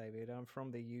Portugal, David. I'm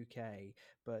from the UK,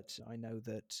 but I know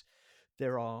that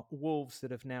there are wolves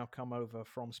that have now come over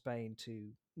from Spain to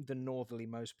the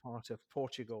northerlymost part of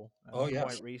Portugal Oh, quite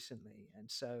yes. recently. And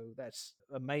so that's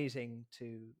amazing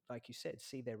to, like you said,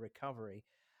 see their recovery.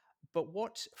 But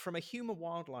what, from a human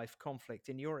wildlife conflict,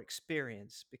 in your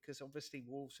experience, because obviously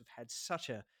wolves have had such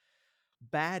a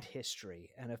bad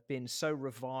history and have been so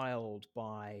reviled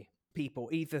by people,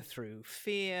 either through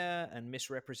fear and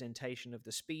misrepresentation of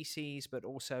the species, but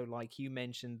also, like you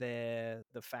mentioned there,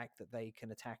 the fact that they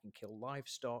can attack and kill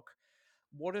livestock.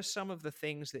 What are some of the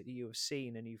things that you have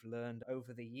seen and you've learned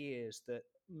over the years that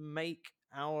make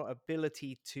our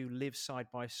ability to live side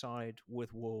by side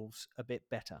with wolves a bit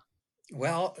better?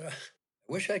 Well, I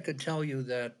wish I could tell you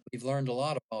that we've learned a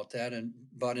lot about that,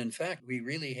 but in fact, we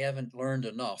really haven't learned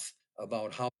enough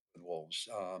about how with wolves.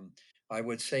 I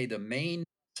would say the main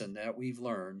lesson that we've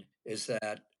learned is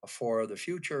that for the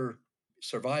future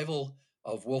survival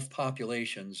of wolf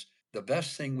populations, the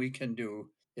best thing we can do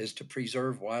is to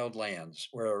preserve wild lands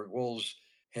where wolves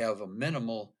have a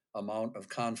minimal amount of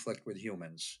conflict with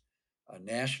humans.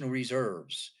 National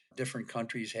reserves. Different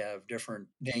countries have different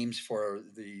names for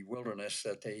the wilderness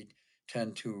that they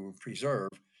tend to preserve.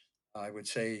 I would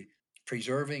say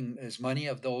preserving as many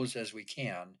of those as we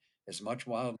can, as much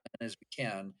wildland as we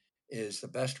can, is the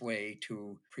best way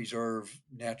to preserve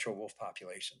natural wolf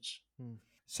populations. Hmm.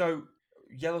 So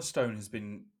Yellowstone has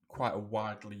been quite a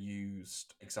widely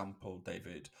used example,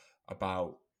 David,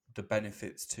 about the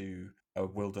benefits to a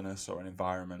wilderness or an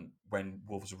environment when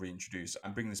wolves are reintroduced.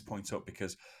 I'm bringing this point up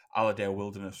because Allerdale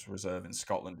Wilderness Reserve in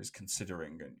Scotland is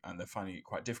considering, and they're finding it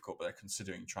quite difficult, but they're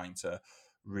considering trying to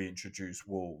reintroduce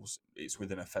wolves. It's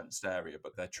within a fenced area,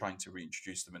 but they're trying to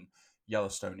reintroduce them. And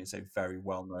Yellowstone is a very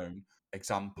well known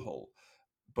example.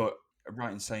 But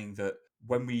right in saying that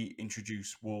when we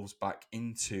introduce wolves back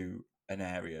into an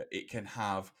area, it can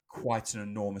have quite an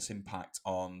enormous impact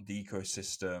on the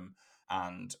ecosystem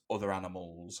and other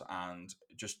animals and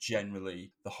just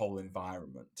generally the whole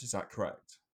environment. Is that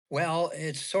correct? Well,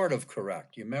 it's sort of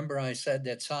correct. You remember I said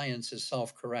that science is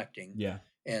self correcting, Yeah.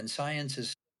 and science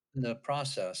is in the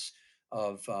process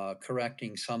of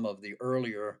correcting some of the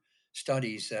earlier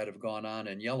studies that have gone on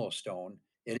in Yellowstone.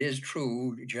 It is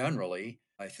true generally,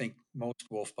 I think most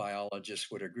wolf biologists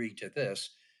would agree to this,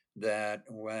 that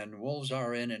when wolves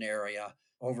are in an area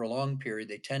over a long period,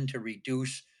 they tend to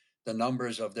reduce the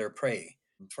numbers of their prey.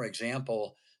 For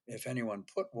example, if anyone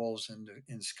put wolves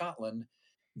in Scotland,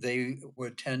 they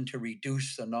would tend to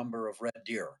reduce the number of red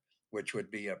deer, which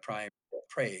would be a prime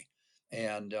prey.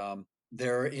 And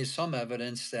there is some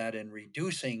evidence that in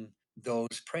reducing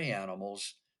those prey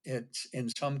animals, it's in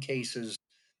some cases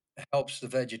helps the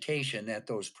vegetation that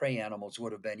those prey animals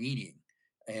would have been eating.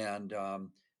 And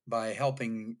by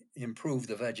helping improve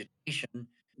the vegetation,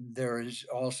 there is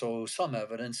also some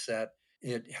evidence that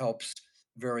it helps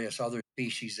various other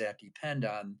species that depend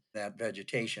on that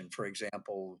vegetation. For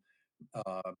example,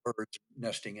 birds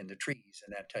nesting in the trees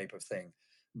and that type of thing.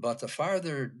 But the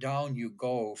farther down you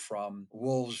go from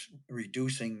wolves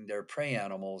reducing their prey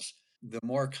animals, the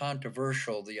more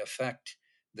controversial the effect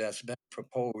that's been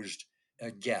proposed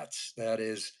gets. That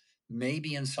is,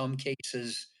 maybe in some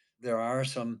cases there are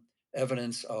some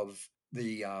evidence of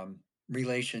the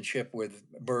relationship with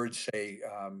birds, say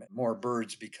more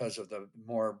birds because of the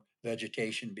more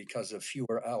vegetation, because of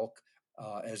fewer elk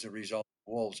as a result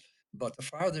of wolves. But the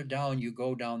farther down you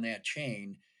go down that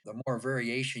chain, the more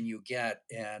variation you get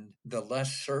and the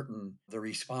less certain the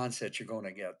response that you're going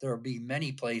to get. There'll be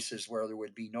many places where there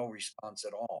would be no response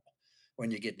at all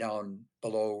when you get down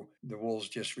below the wolves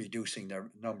just reducing their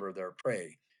number of their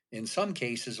prey. In some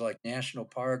cases, like national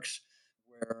parks,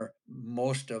 where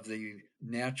most of the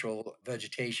natural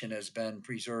vegetation has been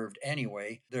preserved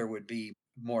anyway, there would be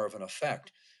more of an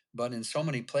effect. But in so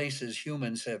many places,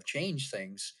 humans have changed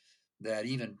things that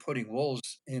even putting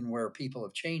wolves in where people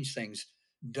have changed things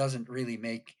doesn't really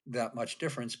make that much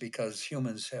difference because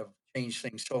humans have changed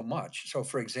things so much. So,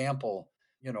 for example,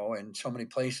 in so many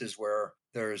places where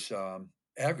there's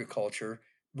agriculture,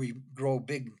 we grow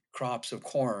big crops of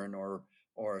corn or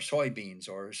soybeans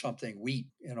or something, wheat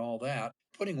and all that.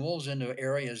 Putting wolves into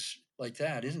areas like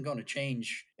that isn't going to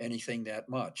change anything that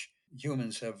much.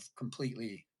 Humans have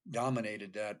completely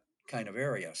dominated that kind of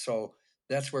area. So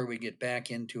that's where we get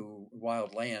back into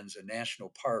wild lands and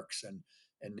national parks and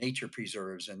nature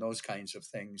preserves and those kinds of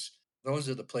things. Those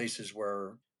are the places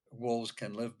where wolves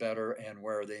can live better and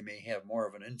where they may have more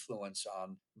of an influence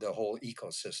on the whole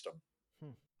ecosystem.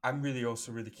 Hmm. I'm really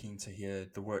also really keen to hear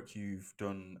the work you've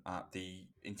done at the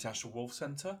International Wolf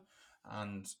Centre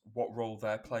and what role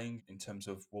they're playing in terms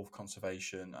of wolf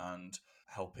conservation and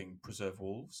helping preserve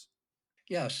wolves.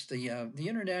 Yes, the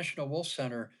International Wolf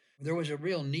Center. There was a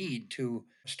real need to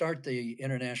start the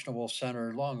International Wolf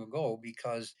Center long ago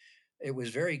because it was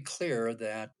very clear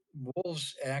that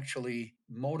wolves actually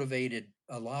motivated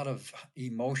a lot of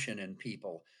emotion in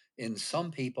people. In some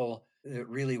people, it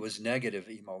really was negative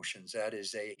emotions. That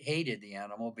is, they hated the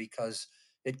animal because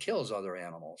it kills other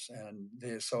animals,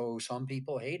 and so some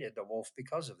people hated the wolf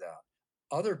because of that.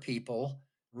 Other people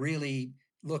really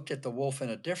looked at the wolf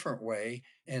in a different way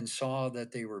and saw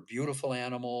that they were beautiful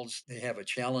animals. They have a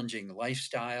challenging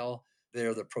lifestyle.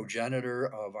 They're the progenitor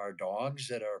of our dogs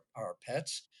that are our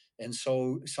pets. And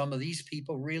so some of these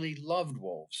people really loved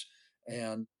wolves.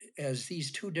 And as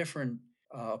these two different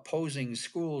opposing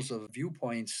schools of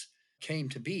viewpoints came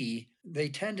to be, they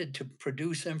tended to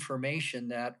produce information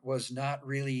that was not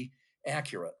really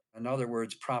accurate. In other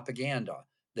words, propaganda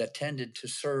that tended to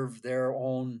serve their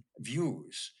own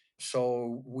views.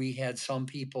 So we had some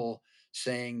people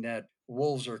saying that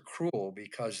wolves are cruel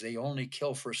because they only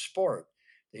kill for sport.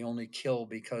 They only kill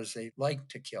because they like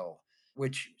to kill,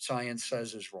 which science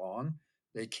says is wrong.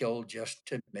 They kill just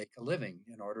to make a living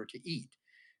in order to eat.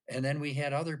 And then we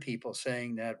had other people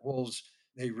saying that wolves,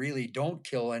 they really don't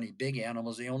kill any big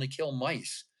animals, they only kill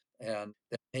mice, and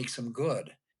that makes them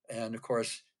good. And of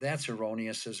course, that's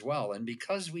erroneous as well. And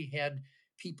because we had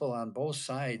people on both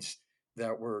sides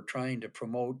that were trying to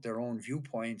promote their own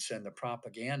viewpoints and the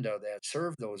propaganda that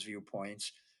served those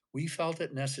viewpoints, we felt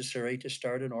it necessary to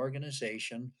start an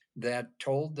organization that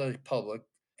told the public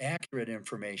accurate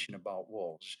information about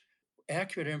wolves.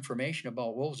 Accurate information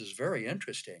about wolves is very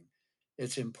interesting.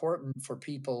 It's important for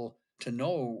people to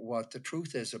know what the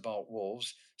truth is about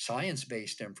wolves, science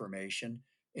based information,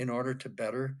 in order to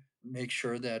better make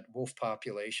sure that wolf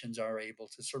populations are able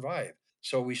to survive.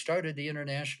 So we started the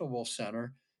International Wolf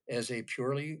Center as a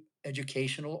purely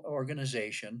educational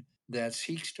organization that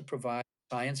seeks to provide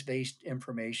science based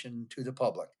information to the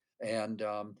public. And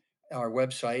our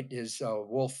website is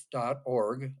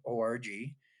wolf.org,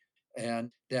 O-R-G,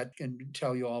 and that can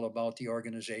tell you all about the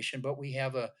organization. But we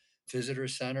have a visitor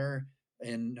center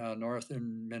in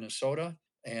northern Minnesota,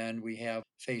 and we have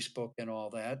Facebook and all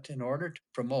that in order to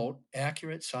promote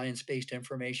accurate science based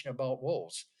information about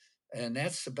wolves. And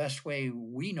that's the best way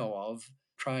we know of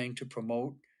trying to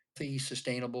promote the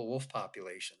sustainable wolf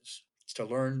populations. It's to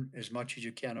learn as much as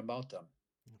you can about them.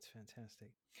 That's fantastic.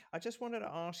 I just wanted to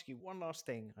ask you one last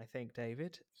thing, I think,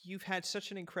 David. You've had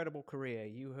such an incredible career.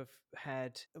 You have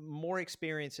had more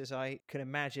experience, as I can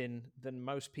imagine, than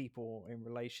most people in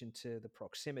relation to the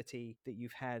proximity that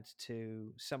you've had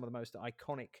to some of the most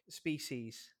iconic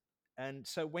species. And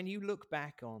so when you look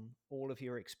back on all of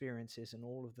your experiences and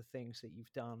all of the things that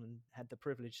you've done and had the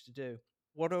privilege to do,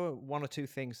 what are one or two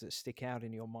things that stick out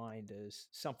in your mind as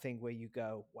something where you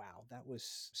go, wow, that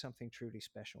was something truly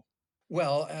special?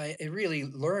 Well, really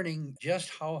learning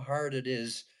just how hard it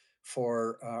is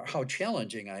for, how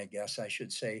challenging, I guess I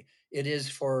should say, it is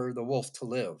for the wolf to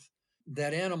live.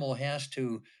 That animal has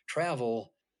to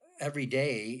travel every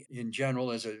day in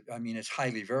general, I mean, it's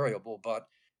highly variable, but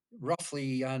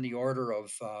roughly on the order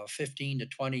of 15 to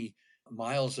 20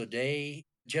 miles a day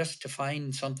just to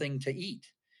find something to eat.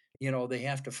 They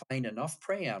have to find enough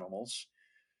prey animals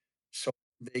so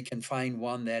they can find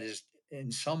one that is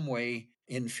in some way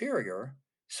inferior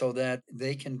so that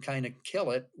they can kind of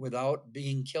kill it without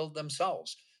being killed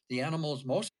themselves.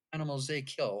 Most animals they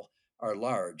kill are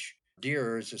large.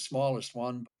 Deer is the smallest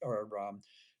one, or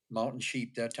mountain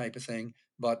sheep, that type of thing.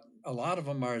 But a lot of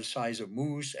them are the size of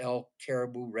moose, elk,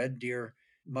 caribou, red deer,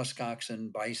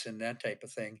 muskoxen, bison, that type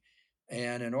of thing.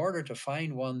 And in order to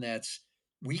find one that's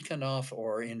weak enough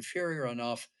or inferior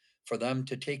enough for them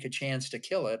to take a chance to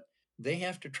kill it, they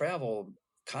have to travel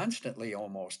constantly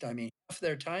almost. I mean, half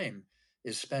their time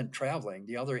is spent traveling,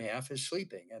 the other half is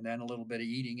sleeping, and then a little bit of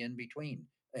eating in between.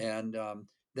 And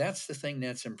that's the thing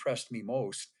that's impressed me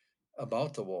most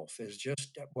about the wolf is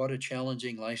just what a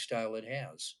challenging lifestyle it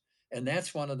has. And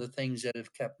that's one of the things that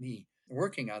have kept me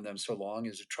working on them so long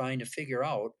is trying to figure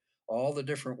out all the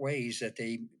different ways that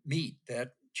they meet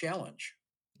that challenge.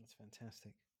 That's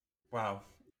fantastic. Wow.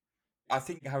 I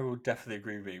think Harry would definitely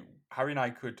agree with me. Harry and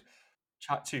I could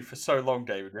chat to you for so long,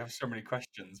 David. We have so many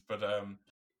questions, but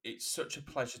it's such a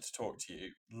pleasure to talk to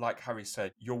you. Like Harry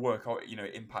said, your work,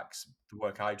 impacts the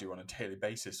work I do on a daily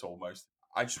basis almost.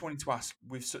 I just wanted to ask,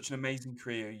 with such an amazing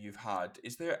career you've had,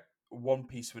 is there one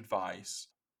piece of advice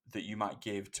that you might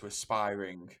give to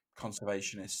aspiring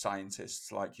conservationists,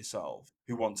 scientists like yourself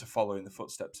who want to follow in the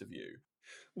footsteps of you?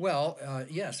 Well,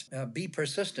 yes, be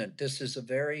persistent. This is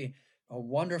a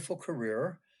wonderful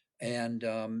career, and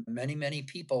many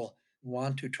people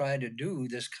want to try to do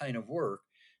this kind of work.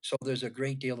 So there's a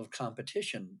great deal of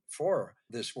competition for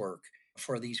this work,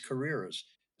 for these careers.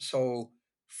 So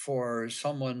for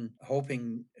someone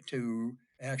hoping to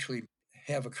actually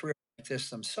have a career like this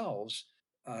themselves,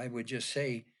 I would just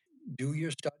say, do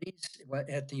your studies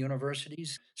at the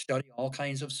universities, study all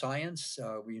kinds of science.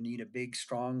 You need a big,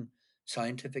 strong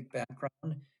scientific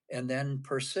background, and then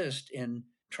persist in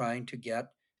trying to get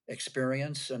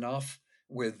experience enough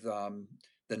with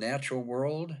the natural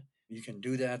world. You can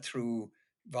do that through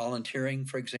volunteering,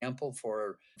 for example,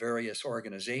 for various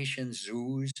organizations,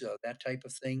 zoos, that type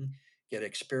of thing. Get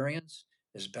experience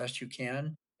as best you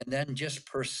can, and then just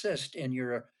persist in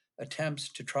your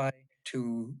attempts to try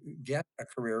to get a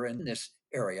career in this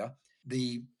area.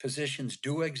 The positions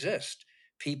do exist,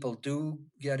 people do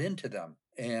get into them.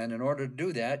 And in order to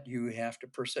do that, you have to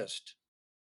persist.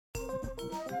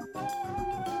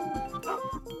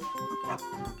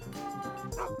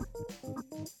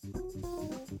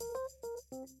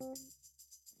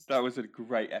 That was a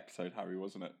great episode, Harry,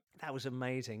 wasn't it? That was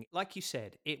amazing. Like you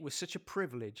said, it was such a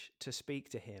privilege to speak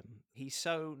to him. He's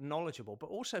so knowledgeable, but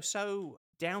also so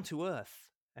down to earth.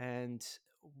 And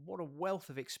what a wealth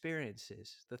of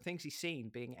experiences. The things he's seen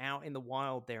being out in the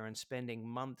wild there and spending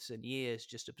months and years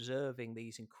just observing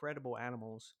these incredible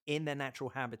animals in their natural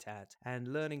habitat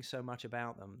and learning so much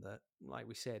about them that, like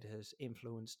we said, has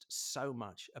influenced so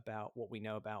much about what we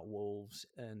know about wolves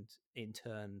and in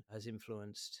turn has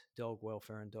influenced dog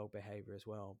welfare and dog behavior as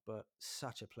well. But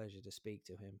such a pleasure to speak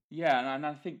to him. Yeah, and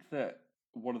I think that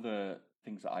one of the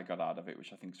things that I got out of it,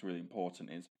 which I think is really important,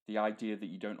 is the idea that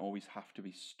you don't always have to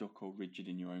be stuck or rigid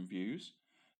in your own views.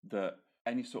 That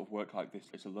any sort of work like this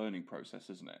is a learning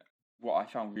process, isn't it? What I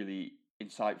found really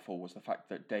insightful was the fact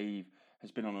that Dave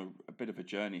has been on a bit of a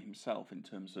journey himself in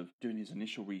terms of doing his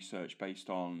initial research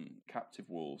based on captive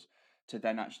wolves to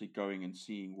then actually going and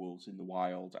seeing wolves in the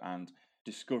wild and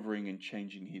discovering and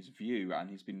changing his view. And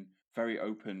he's been very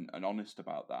open and honest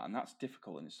about that. And that's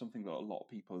difficult. And it's something that a lot of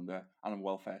people in the animal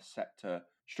welfare sector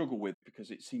struggle with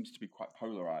because it seems to be quite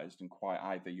polarized and quite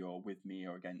either you're with me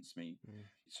or against me. Mm.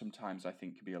 Sometimes I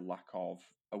think can be a lack of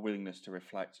a willingness to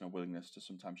reflect and a willingness to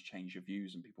sometimes change your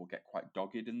views, and people get quite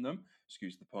dogged in them,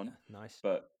 excuse the pun. Nice.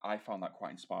 But I found that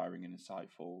quite inspiring and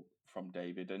insightful from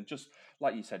David, and just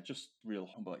like you said, just real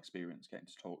humble experience getting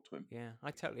to talk to him. Yeah,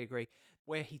 I totally agree.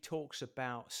 Where he talks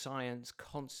about science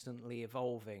constantly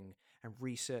evolving and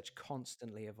research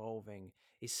constantly evolving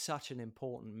is such an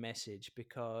important message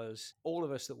because all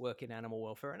of us that work in animal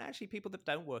welfare, and actually people that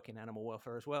don't work in animal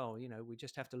welfare as well, we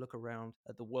just have to look around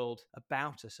at the world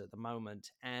about us at the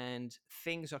moment, and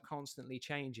things are constantly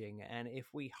changing. And if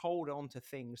we hold on to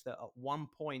things that at one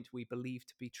point we believe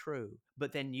to be true,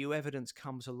 but then new evidence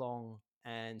comes along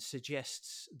and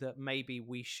suggests that maybe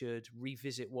we should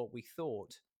revisit what we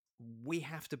thought, we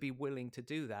have to be willing to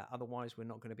do that. Otherwise, we're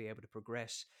not going to be able to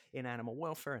progress in animal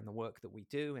welfare and the work that we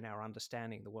do in our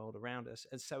understanding the world around us.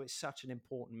 And so it's such an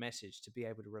important message to be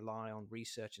able to rely on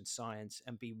research and science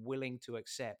and be willing to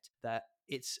accept that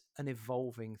it's an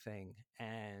evolving thing.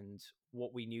 And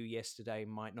what we knew yesterday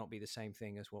might not be the same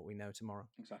thing as what we know tomorrow.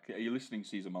 Exactly. Are you listening,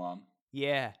 Caesar Milan?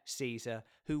 Yeah, Caesar,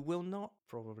 who will not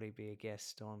probably be a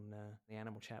guest on the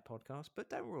Animal Chat podcast, but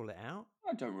don't rule it out.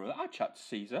 I don't really. I'd chat to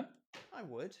Caesar. I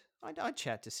would. I'd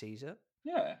chat to Caesar.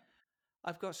 Yeah.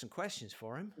 I've got some questions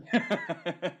for him,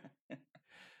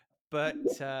 but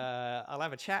I'll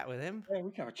have a chat with him. Yeah,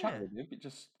 we can have a chat Yeah. with you. But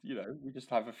just, we just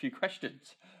have a few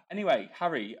questions. Anyway,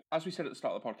 Harry, as we said at the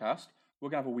start of the podcast, we're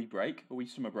going to have a wee break, a wee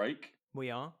summer break. We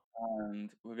are.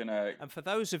 And we're going to... And for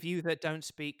those of you that don't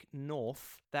speak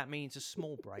North, that means a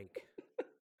small break.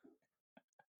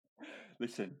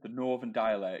 Listen, the Northern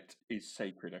dialect is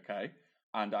sacred, okay?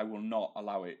 And I will not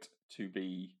allow it to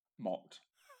be mocked.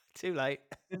 Too late.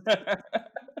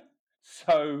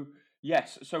 So,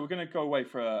 yes. So we're going to go away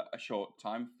for a short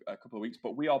time, a couple of weeks.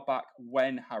 But we are back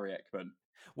when, Harry Ekman?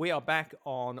 We are back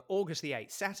on August the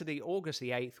 8th, Saturday, August the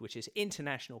 8th, which is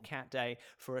International Cat Day,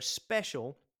 for a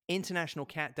special International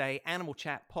Cat Day Animal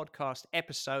Chat podcast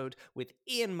episode with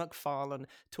Ian McFarlane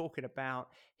talking about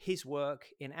his work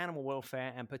in animal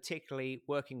welfare and particularly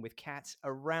working with cats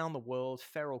around the world,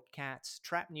 feral cats,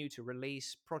 trapped new to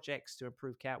release, projects to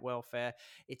improve cat welfare.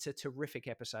 It's a terrific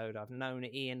episode. I've known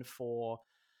Ian for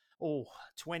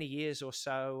 20 years or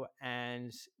so,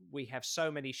 and we have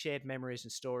so many shared memories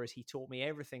and stories. He taught me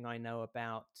everything I know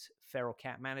about feral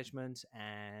cat management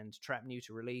and trap new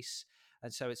to release,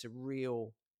 and so it's a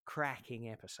real cracking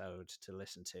episode to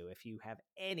listen to. If you have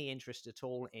any interest at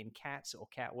all in cats or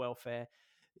cat welfare,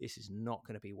 this is not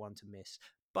going to be one to miss.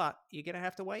 But you're going to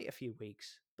have to wait a few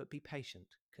weeks, but be patient,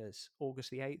 because August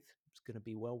the 8th is going to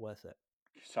be well worth it.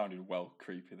 You sounded well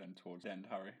creepy then towards the end,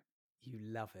 Harry. You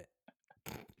love it.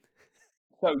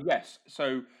 So, yes.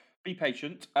 So, be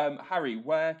patient. Harry,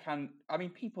 where can... I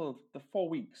mean, people, the 4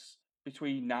 weeks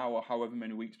between now, or however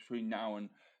many weeks between now and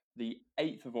the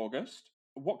 8th of August,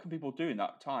 what can people do in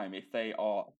that time if they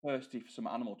are thirsty for some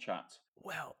animal chat?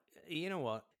 Well, you know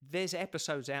what? There's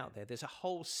episodes out there. There's a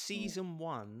whole season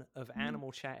 1 of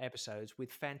Animal Chat episodes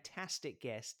with fantastic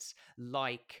guests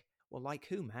like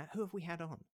who, Matt? Who have we had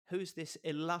on? Who's this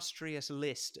illustrious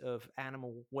list of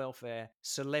animal welfare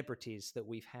celebrities that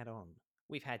we've had on?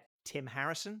 We've had Tim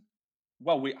Harrison.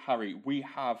 Well, Harry, we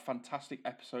have fantastic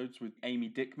episodes with Amy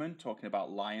Dickman talking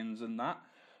about lions and that.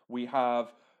 We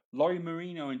have Laurie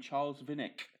Marino and Charles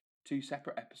Vinnick, 2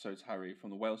 separate episodes, Harry, from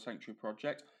the Whale Sanctuary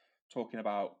Project, talking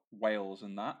about whales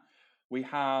and that. We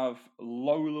have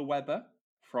Lola Webber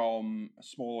from a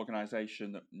small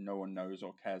organisation that no one knows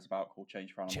or cares about called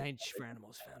Change for Animals. Change for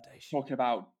Animals Foundation. Talking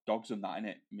about dogs and that,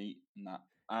 innit? Meat and that.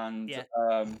 And Yeah.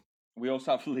 we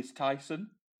also have Liz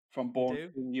Tyson from Born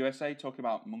do. in the USA talking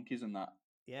about monkeys and that.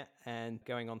 Yeah, and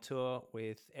going on tour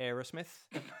with Aerosmith.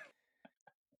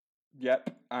 Yep,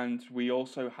 and we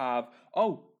also have...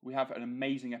 we have an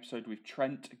amazing episode with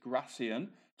Trent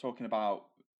Gracian talking about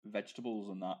vegetables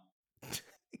and that.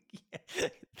 Yeah,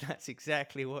 that's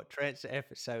exactly what Trent's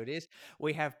episode is.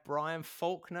 We have Brian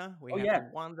Faulkner. We have the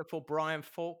wonderful Brian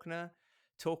Faulkner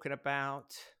talking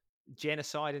about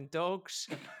genocide and dogs.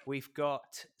 We've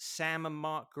got Sam and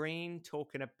Mark Green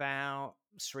talking about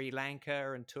Sri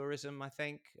Lanka and tourism, I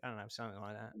think. I don't know, something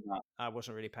like that. No. I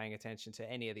wasn't really paying attention to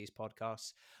any of these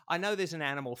podcasts. I know there's an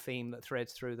animal theme that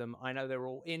threads through them. I know they're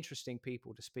all interesting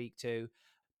people to speak to.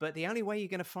 But the only way you're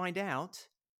going to find out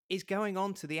is going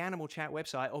on to the Animal Chat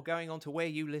website or going on to where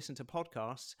you listen to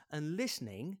podcasts and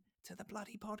listening to the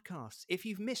bloody podcasts. If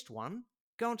you've missed one,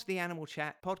 go onto the Animal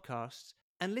Chat podcasts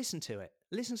and listen to it.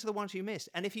 Listen to the ones you missed.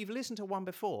 And if you've listened to one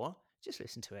before, just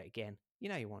listen to it again. You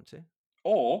know you want to.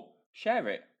 Or share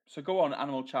it. So go on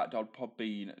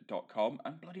animalchat.podbean.com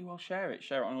and bloody well share it.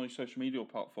 Share it on all your social media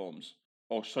platforms.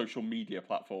 Or social media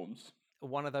platforms.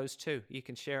 One of those two. You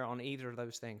can share it on either of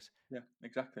those things. Yeah,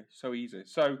 exactly. So easy.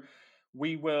 So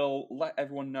we will let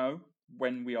everyone know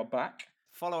when we are back.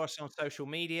 Follow us on social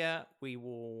media. We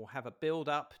will have a build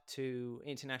up to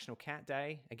International Cat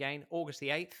Day. Again, August the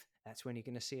 8th. That's when you're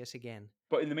going to see us again.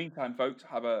 But in the meantime, folks,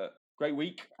 have a great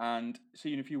week and see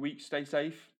you in a few weeks. Stay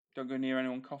safe. Don't go near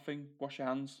anyone coughing. Wash your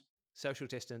hands. Social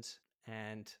distance.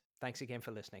 And thanks again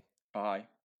for listening. Bye.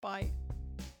 Bye.